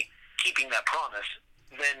to me, keeping that promise,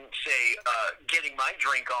 than, say, getting my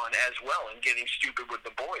drink on as well and getting stupid with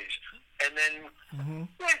the boys. And then,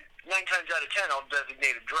 9 times out of 10, I'll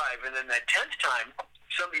designate a drive. And then that 10th time,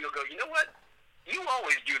 somebody will go, you know what? You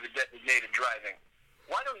always do the designated driving.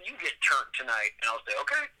 Why don't you get turned tonight? And I'll say,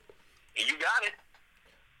 okay, you got it.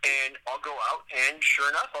 And I'll go out, and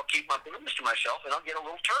sure enough, I'll keep my promise to myself, and I'll get a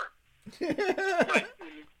little turn. But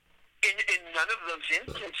in none of those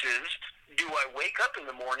instances do I wake up in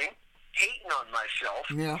the morning hating on myself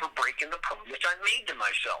for breaking the promise I made to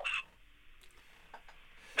myself.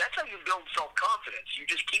 That's how you build self-confidence. You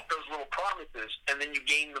just keep those little promises, and then you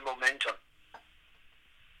gain the momentum.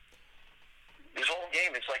 This whole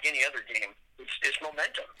game, it's like any other game. It's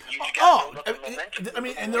momentum. You just got to build up the momentum. I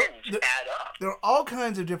mean, and add up. there are all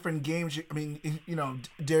kinds of different games. I mean, you know,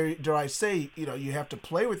 dare I say, you know, you have to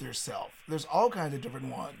play with yourself. There's all kinds of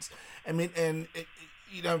different ones. I mean, and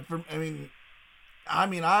you know, I mean,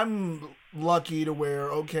 I'm lucky to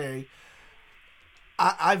where, okay,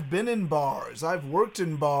 I've been in bars. I've worked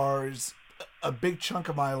in bars a big chunk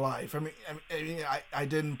of my life. I mean, I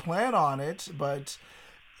didn't plan on it, but,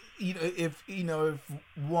 you know, if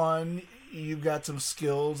one, you've got some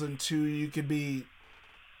skills, and 2, you could be,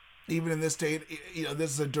 even in this day, you know,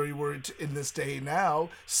 this is a dirty word in this day now,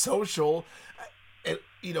 social.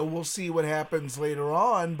 You know, we'll see what happens later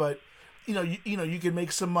on, but you know, you can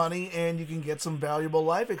make some money and you can get some valuable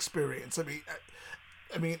life experience. I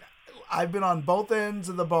mean, I've been on both ends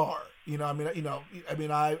of the bar. You know,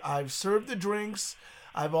 I've served the drinks.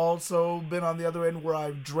 I've also been on the other end where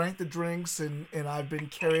I've drank the drinks and I've been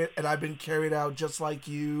carried out just like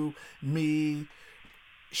you, me,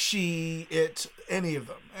 she, it, any of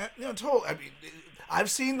them. You know, I mean,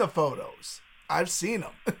 I've seen the photos. I've seen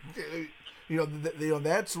them. You know,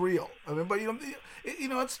 that's real. I mean, but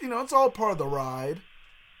it's all part of the ride.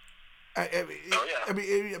 I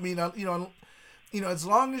mean, as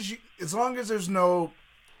long as there's no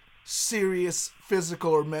serious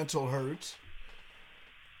physical or mental hurt,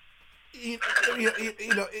 it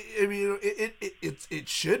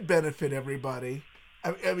should benefit everybody.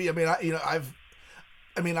 I've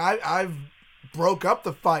broke up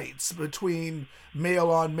the fights between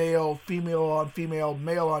male on male, female on female,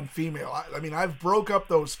 male on female. I've broke up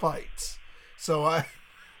those fights. So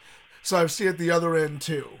I've seen it the other end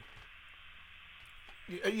too.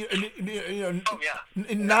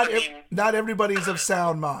 Not everybody's of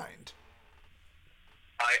sound mind.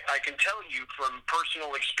 I can tell you from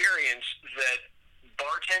personal experience that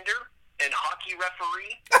bartender and hockey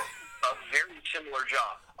referee, a very similar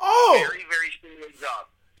job. Oh! Very, very similar job.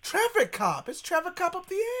 Traffic cop. It's traffic cop up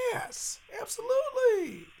the ass.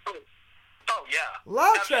 Absolutely. Oh yeah. A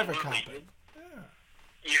lot of Absolutely. traffic copping.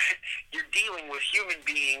 Yeah. You're dealing with human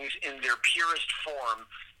beings in their purest form,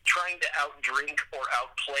 trying to outdrink or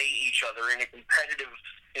outplay each other in a competitive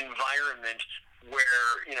environment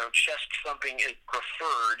where, you know, chest thumping is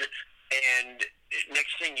preferred, and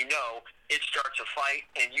next thing you know, it starts a fight,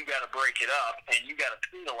 and you got to break it up, and you got to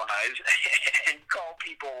penalize and call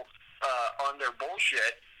people on their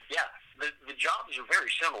bullshit. Yeah, the jobs are very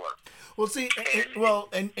similar. Well, see,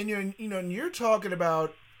 and you're talking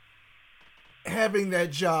about having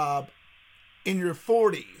that job in your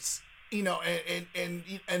 40s. You know, and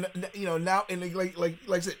you know, now, and like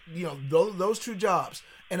I said, you know, those 2 jobs,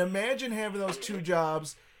 and imagine having those 2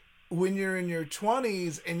 jobs when you're in your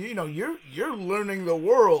 20s and you're learning the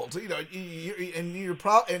world,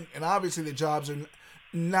 and and obviously the jobs are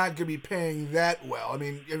not going to be paying that well. I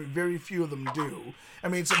mean, very few of them do. I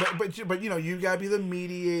mean, so but you got to be the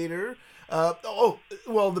mediator.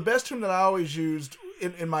 The best term that I always used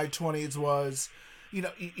in my 20s was,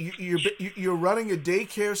 you're running a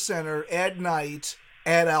daycare center at night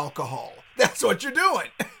at alcohol. That's what you're doing.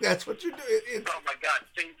 That's what you're doing. Oh my God!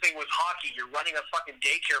 Same thing with hockey. You're running a fucking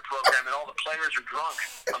daycare program, and all the players are drunk.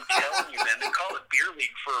 I'm telling you, man. They call it beer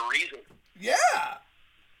league for a reason. Yeah.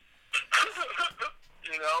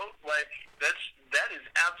 That is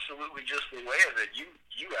absolutely just the way of it.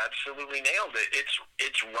 You absolutely nailed it.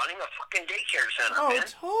 It's running a fucking daycare center. Oh, man.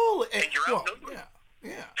 totally. And you're outnumbered.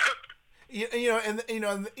 Yeah. And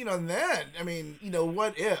then I mean,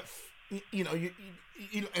 what if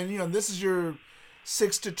this is your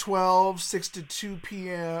 6 to 12, 6 to 2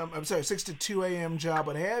 p.m. I'm sorry, 6 to 2 a.m. job,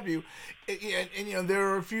 what have you, and there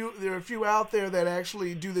are a few out there that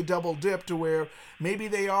actually do the double dip to where maybe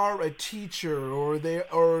they are a teacher or their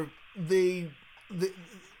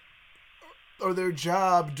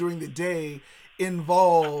job during the day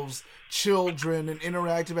involves children and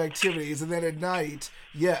interactive activities, and then at night,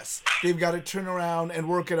 yes, they've got to turn around and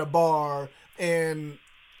work at a bar and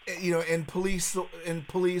police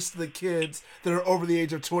the kids that are over the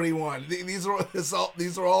age of 21. These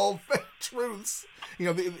are all truths.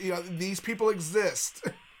 These people exist.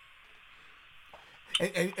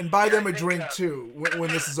 And buy them a drink too when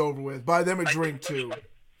this is over with. Buy them a drink too.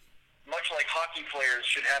 Much like hockey players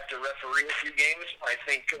should have to referee a few games, I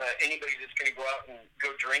think anybody that's going to go out and go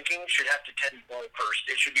drinking should have to 10 bar first.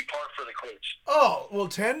 It should be par for the course. Oh, well,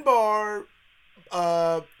 10 bar,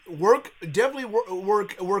 work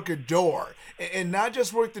a door, and not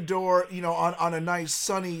just work the door, on a nice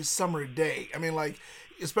sunny summer day. I mean, like,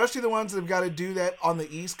 especially the ones that have got to do that on the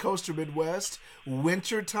East Coast or Midwest,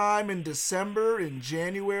 winter time in December, in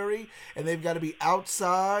January, and they've got to be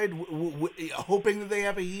outside hoping that they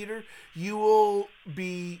have a heater. You will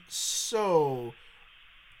be so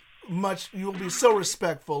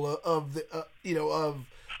respectful of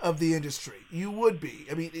the industry. You would be.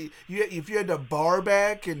 I mean, if you had to bar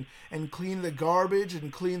back and clean the garbage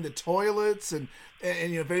and clean the toilets and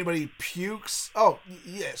if anybody pukes, oh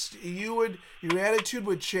yes, you would. Your attitude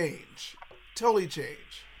would change, totally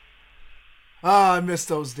change. I miss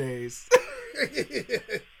those days. You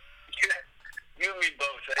and me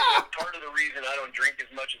both. Part of the reason I don't drink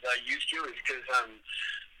as much as I used to is because I'm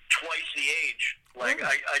twice the age. Like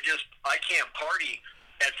I can't party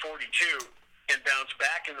at 42 and bounce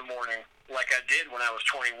back in the morning like I did when I was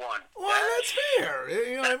 21. Well, that's fair.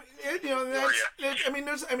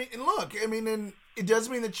 It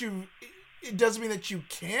doesn't mean that you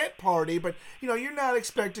can't party, but you're not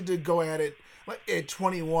expected to go at it like at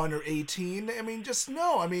 21 or 18. I mean, just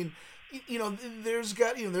no. I mean, there's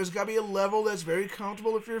got to be a level that's very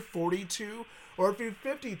comfortable if you're 42 or if you're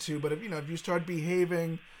 52. But if you start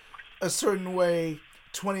behaving a certain way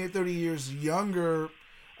 20 or 30 years younger,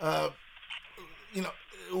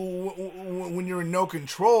 when you're in no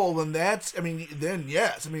control, then yes.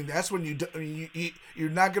 I mean, that's when you're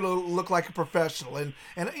not going to look like a professional. And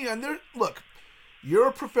look, you're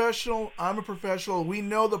a professional. I'm a professional. We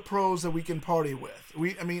know the pros that we can party with.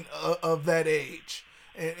 Of that age.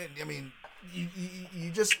 And I mean, you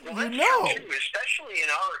just true, know. Especially in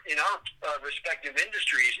our respective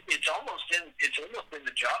industries, it's almost in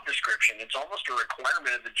the job description. It's almost a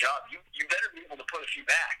requirement of the job. You better be able to put a few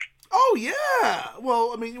back. Oh yeah.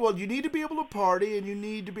 Well, you need to be able to party, and you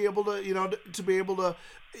need to be able to, to be able to,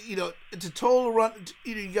 to total run.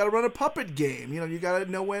 You got to run a puppet game. You got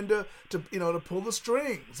to know when to pull the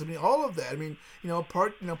strings. I mean, all of that. I mean,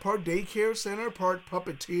 part daycare center, part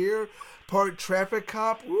puppeteer, part traffic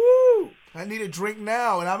cop. Woo! I need a drink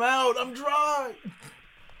now, and I'm out. I'm dry.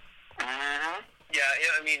 Mm-hmm.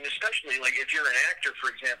 Yeah, I mean, especially like if you're an actor,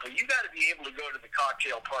 for example, you got to be able to go to the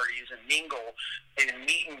cocktail parties and mingle and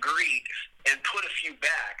meet and greet and put a few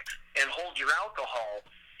back and hold your alcohol,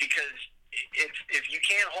 because if you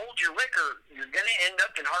can't hold your liquor, you're going to end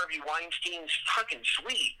up in Harvey Weinstein's fucking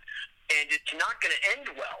suite, and it's not going to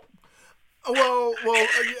end well. Well,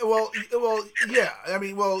 yeah. I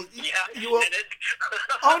mean, well, Yeah,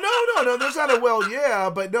 oh no, there's not a yeah,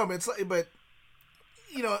 but no, it's like, but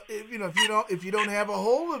if you don't have a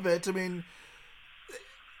hold of it, I mean,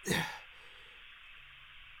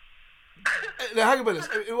 now how can I put this?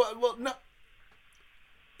 Well, no,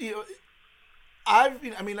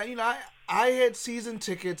 I had season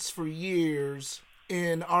tickets for years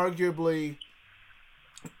in arguably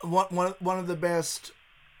one of the best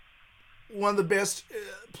one of the best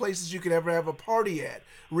places you could ever have a party at,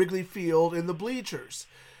 Wrigley Field in the bleachers.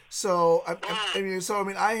 So I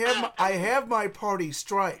have my party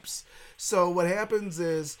stripes. So what happens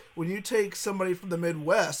is when you take somebody from the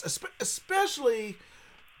Midwest, especially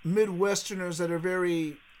Midwesterners that are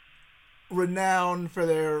very renowned for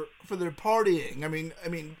their partying. I mean,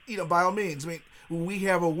 by all means. I mean, we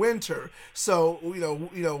have a winter, so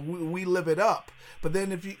we live it up. But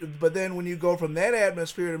then when you go from that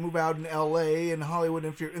atmosphere to move out in L.A. and Hollywood,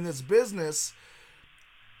 if you're in this business,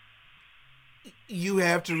 you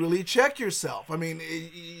have to really check yourself. I mean,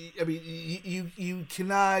 you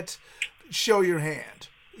cannot show your hand.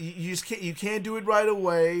 You just can't. You can't do it right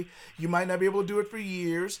away. You might not be able to do it for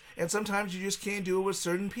years, and sometimes you just can't do it with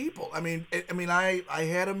certain people. I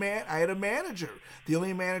had a manager. The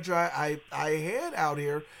only manager I had out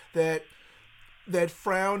here that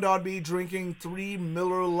frowned on me drinking 3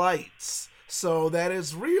 Miller Lights. So that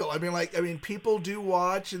is real. People do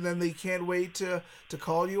watch, and then they can't wait to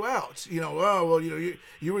call you out.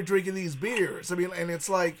 You were drinking these beers. And it's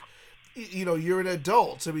like, you're an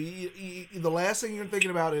adult. The last thing you're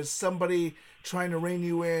thinking about is somebody trying to rein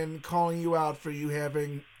you in, calling you out for you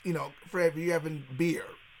having beer.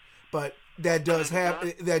 But that does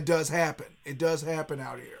happen. That does happen. It does happen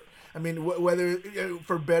out here. Whether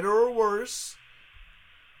for better or worse,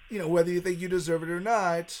 whether you think you deserve it or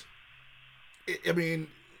not.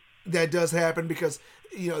 That does happen because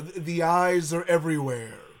the eyes are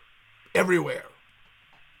everywhere.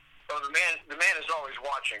 Well, the man is always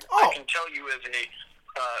watching. Oh. I can tell you as a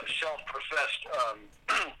self-professed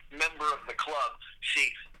member of the club,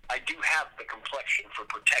 see, I do have the complexion for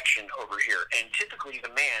protection over here, and typically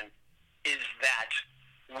the man is that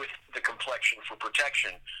with the complexion for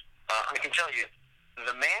protection. I can tell you,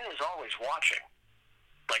 the man is always watching,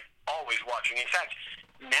 like always watching. In fact,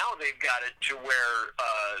 now they've got it to where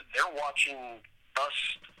they're watching us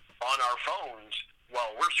on our phones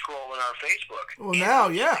while we're scrolling our Facebook. Well, now,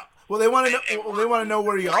 yeah. Well, they want to know. Well, they want to know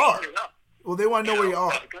where you are. Well, they want to know where you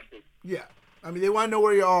are. Yeah, they want to know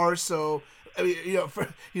where you are. So,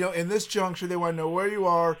 in this juncture, they want to know where you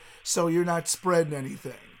are, so you're not spreading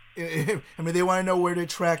anything. They want to know where to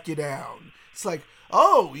track you down. It's like,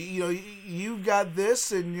 oh, you've got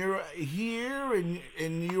this, and you're here, and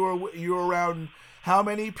you're around how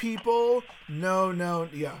many people? No,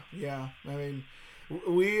 yeah.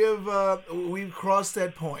 We've crossed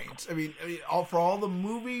that point. For all the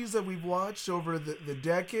movies that we've watched over the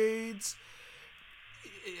decades,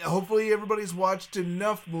 hopefully everybody's watched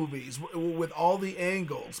enough movies with all the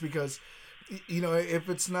angles, because if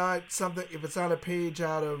it's not a page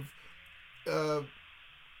out of a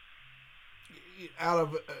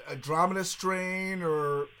Andromeda Strain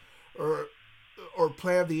or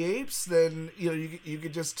Planet of the Apes, then you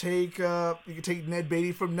could just take Ned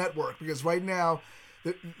Beatty from Network, because right now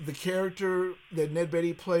the character that Ned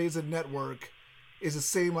Beatty plays in Network is the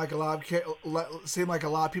same like a lot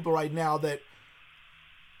of people right now that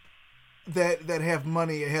have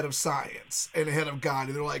money ahead of science and ahead of God,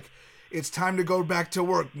 and they're like, it's time to go back to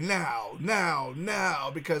work now,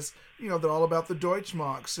 because they're all about the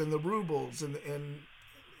Deutschmarks and the rubles and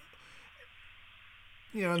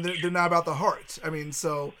they're not about the heart.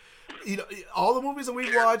 So all the movies that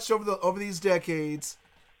we've watched over these decades,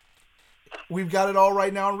 we've got it all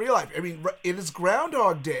right now in real life. It is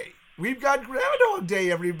Groundhog Day. We've got Groundhog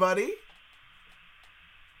Day, everybody.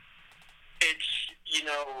 It's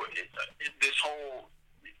this whole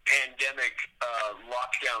pandemic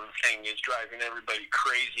lockdown thing is driving everybody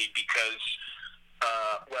crazy because,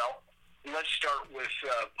 let's start with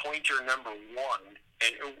pointer number one,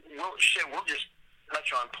 and we'll just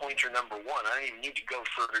touch on pointer number one. I don't even need to go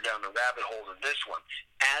further down the rabbit hole than this one.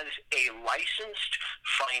 As a licensed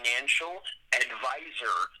financial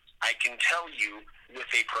advisor, I can tell you with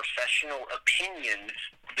a professional opinion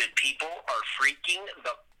that people are freaking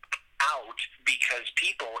out because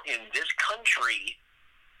people in this country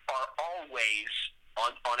are always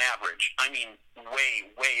on average.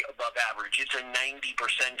 Way above average. It's a 90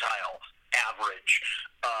 percentile average.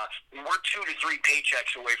 We're 2 to 3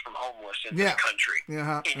 paychecks away from homeless in this country. In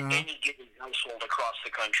any given household across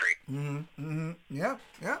the country. Yeah.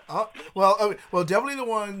 Well, definitely the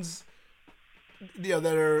ones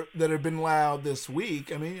that have been loud this week.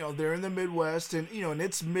 They're in the Midwest, and and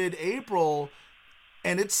it's mid-April,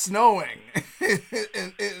 and it's snowing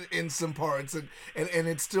in some parts, and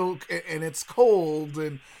it's still, and it's cold,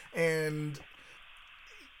 and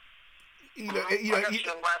I got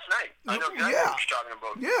some last night. I know exactly what you're talking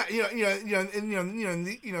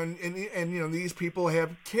about. These people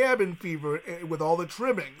have cabin fever with all the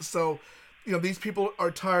trimmings. So, these people are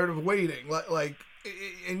tired of waiting. Like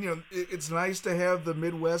and it's nice to have the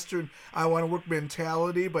Midwestern I want to work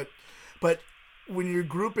mentality, but when you're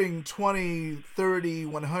grouping 20, 30,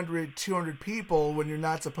 100, 200 people when you're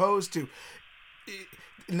not supposed to,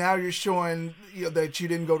 now you're showing that you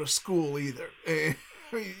didn't go to school either.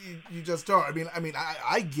 You just are. I mean,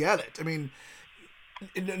 I get it. I mean,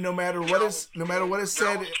 no matter what is said.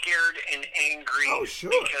 They're all scared and angry. Oh, sure.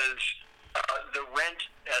 Because the rent,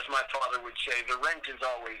 as my father would say, the rent is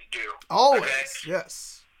always due. Always, okay?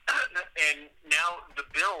 Yes. And now the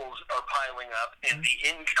bills are piling up, and the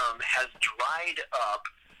income has dried up,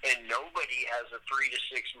 and nobody has a 3 to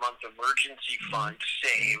 6 month emergency fund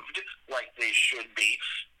saved like they should be.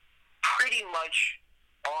 Pretty much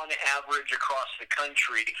on average across the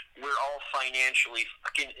country, we're all financially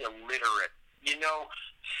fucking illiterate.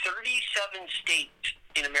 37 states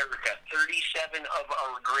in America, 37 of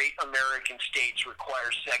our great American states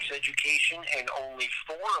require sex education, and only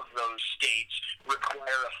 4 of those states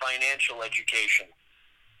require a financial education.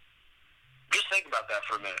 Just think about that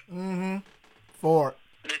for a minute. Mm-hmm. 4.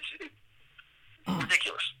 It's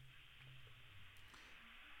ridiculous.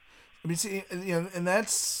 I mean, see, and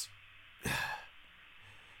that's...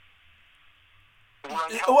 We're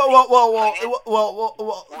unhealthy. Well. We're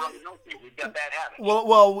unhealthy. We've got bad habits.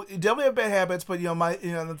 Well, we definitely have bad habits, but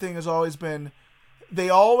the thing has always been, they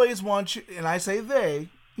always want you, and I say they,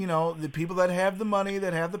 the people that have the money,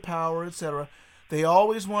 that have the power, etc. They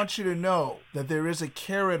always want you to know that there is a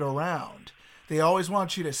carrot around. They always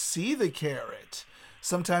want you to see the carrot.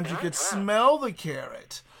 Sometimes you could smell the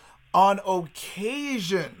carrot. On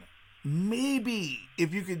occasion, maybe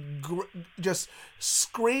if you could just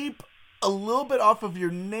scrape a little bit off of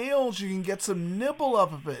your nails, you can get some nibble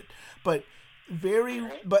off of it. But very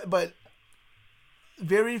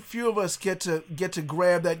few of us get to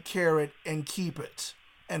grab that carrot and keep it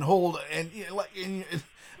and hold it. And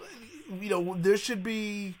there should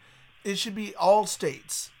be, it should be all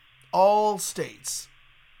states,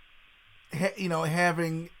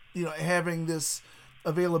 having this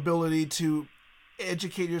availability to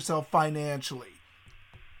educate yourself financially.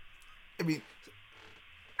 I mean,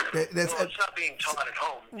 it's not being taught at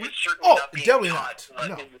home. It's certainly not being taught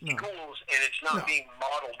in the schools, and it's not being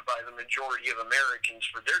modeled by the majority of Americans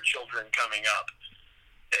for their children coming up.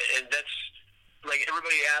 And that's, like,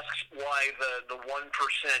 everybody asks why the 1%,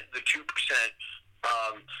 the 2%,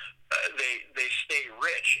 they stay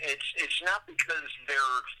rich. It's not because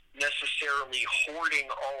they're necessarily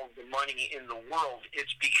hoarding all of the money in the world.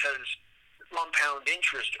 It's because compound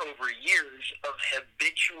interest over years of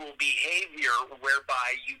habitual behavior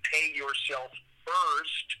whereby you pay yourself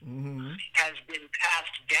first has been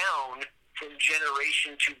passed down from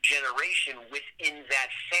generation to generation within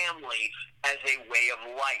that family as a way of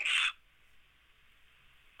life.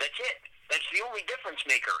 That's it. That's the only difference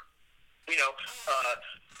maker.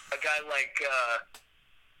 A guy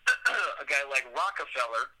like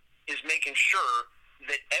Rockefeller is making sure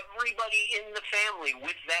that everybody in the family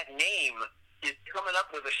with that name is coming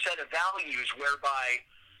up with a set of values whereby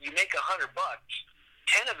you make $100, 10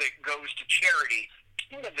 of it goes to charity,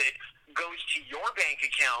 10 of it goes to your bank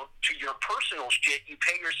account, to your personal shit. You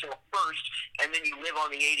pay yourself first, and then you live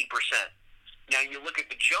on the 80%. Now you look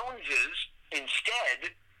at the Joneses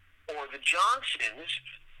instead, or the Johnsons,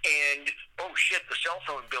 and oh shit, the cell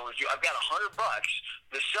phone bill is due. I've got $100.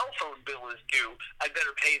 The cell phone bill is due. I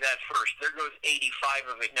better pay that first. There goes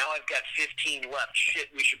 85 of it. Now I've got 15 left. Shit,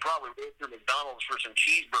 we should probably go through McDonald's for some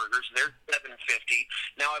cheeseburgers. They're $7.50.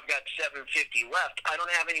 Now I've got $7.50 left. I don't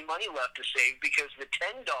have any money left to save because the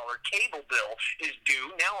 $10 cable bill is due.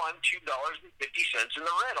 Now I'm $2.50 in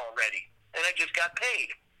the red already, and I just got paid.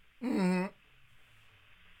 Mm-hmm.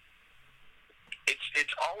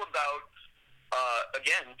 It's all about.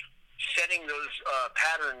 Again, setting those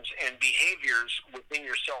patterns and behaviors within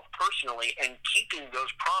yourself personally and keeping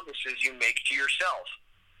those promises you make to yourself.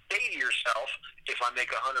 Say to yourself, if I make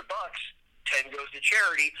 $100, 10 goes to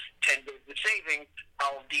charity, 10 goes to saving,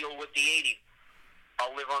 I'll deal with the 80.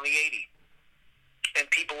 I'll live on the 80. And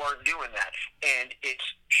people aren't doing that, and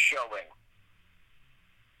it's showing.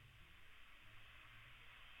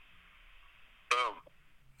 Boom.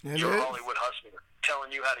 You're a Hollywood hustler,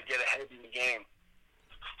 telling you how to get ahead in the game.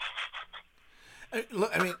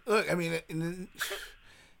 Look. I mean,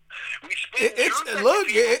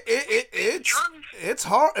 it's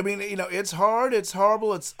hard. I mean, it's hard. It's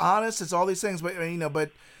horrible. It's honest. It's all these things. But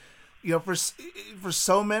for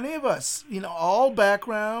so many of us, all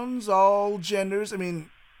backgrounds, all genders. I mean,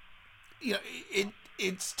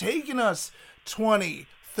 it's taken us 20,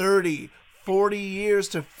 30, 40 years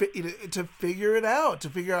to figure it out, to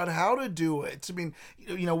figure out how to do it. I mean,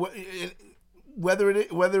 whether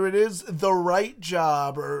it is the right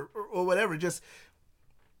job or whatever, just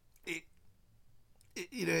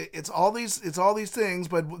it's all these things,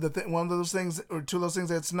 but one of those things or two of those things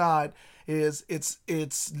that's not is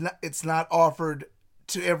it's not offered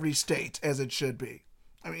to every state as it should be.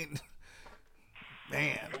 I mean,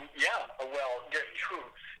 man. Yeah, well,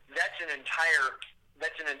 that's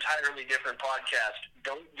an entirely different podcast.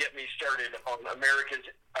 Don't get me started on America's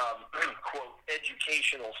quote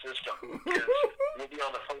educational system, because we'll be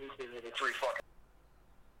on the phone for the 3 fucking.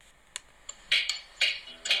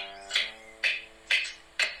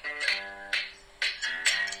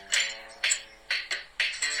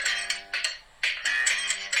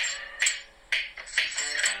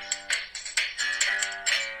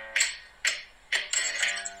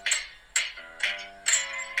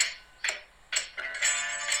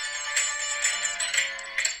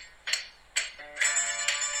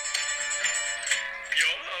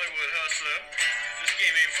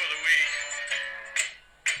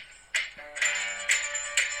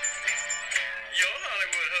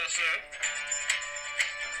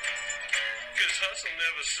 Cause hustle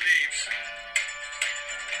never sleeps.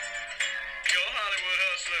 Your Hollywood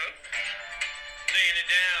hustler, laying it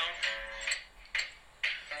down.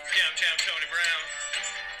 Downtown Tony Brown.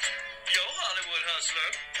 Your Hollywood hustler,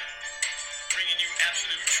 bringing you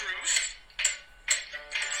absolute truth.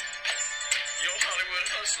 Your Hollywood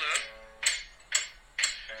hustler,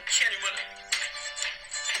 Kenny Miller,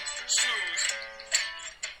 smooth.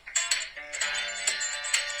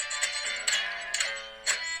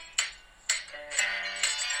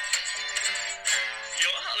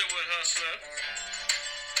 Hustler.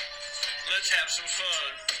 Let's have some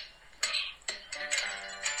fun.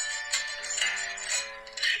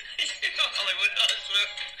 Hollywood Hustler.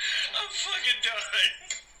 I'm fucking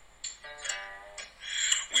done.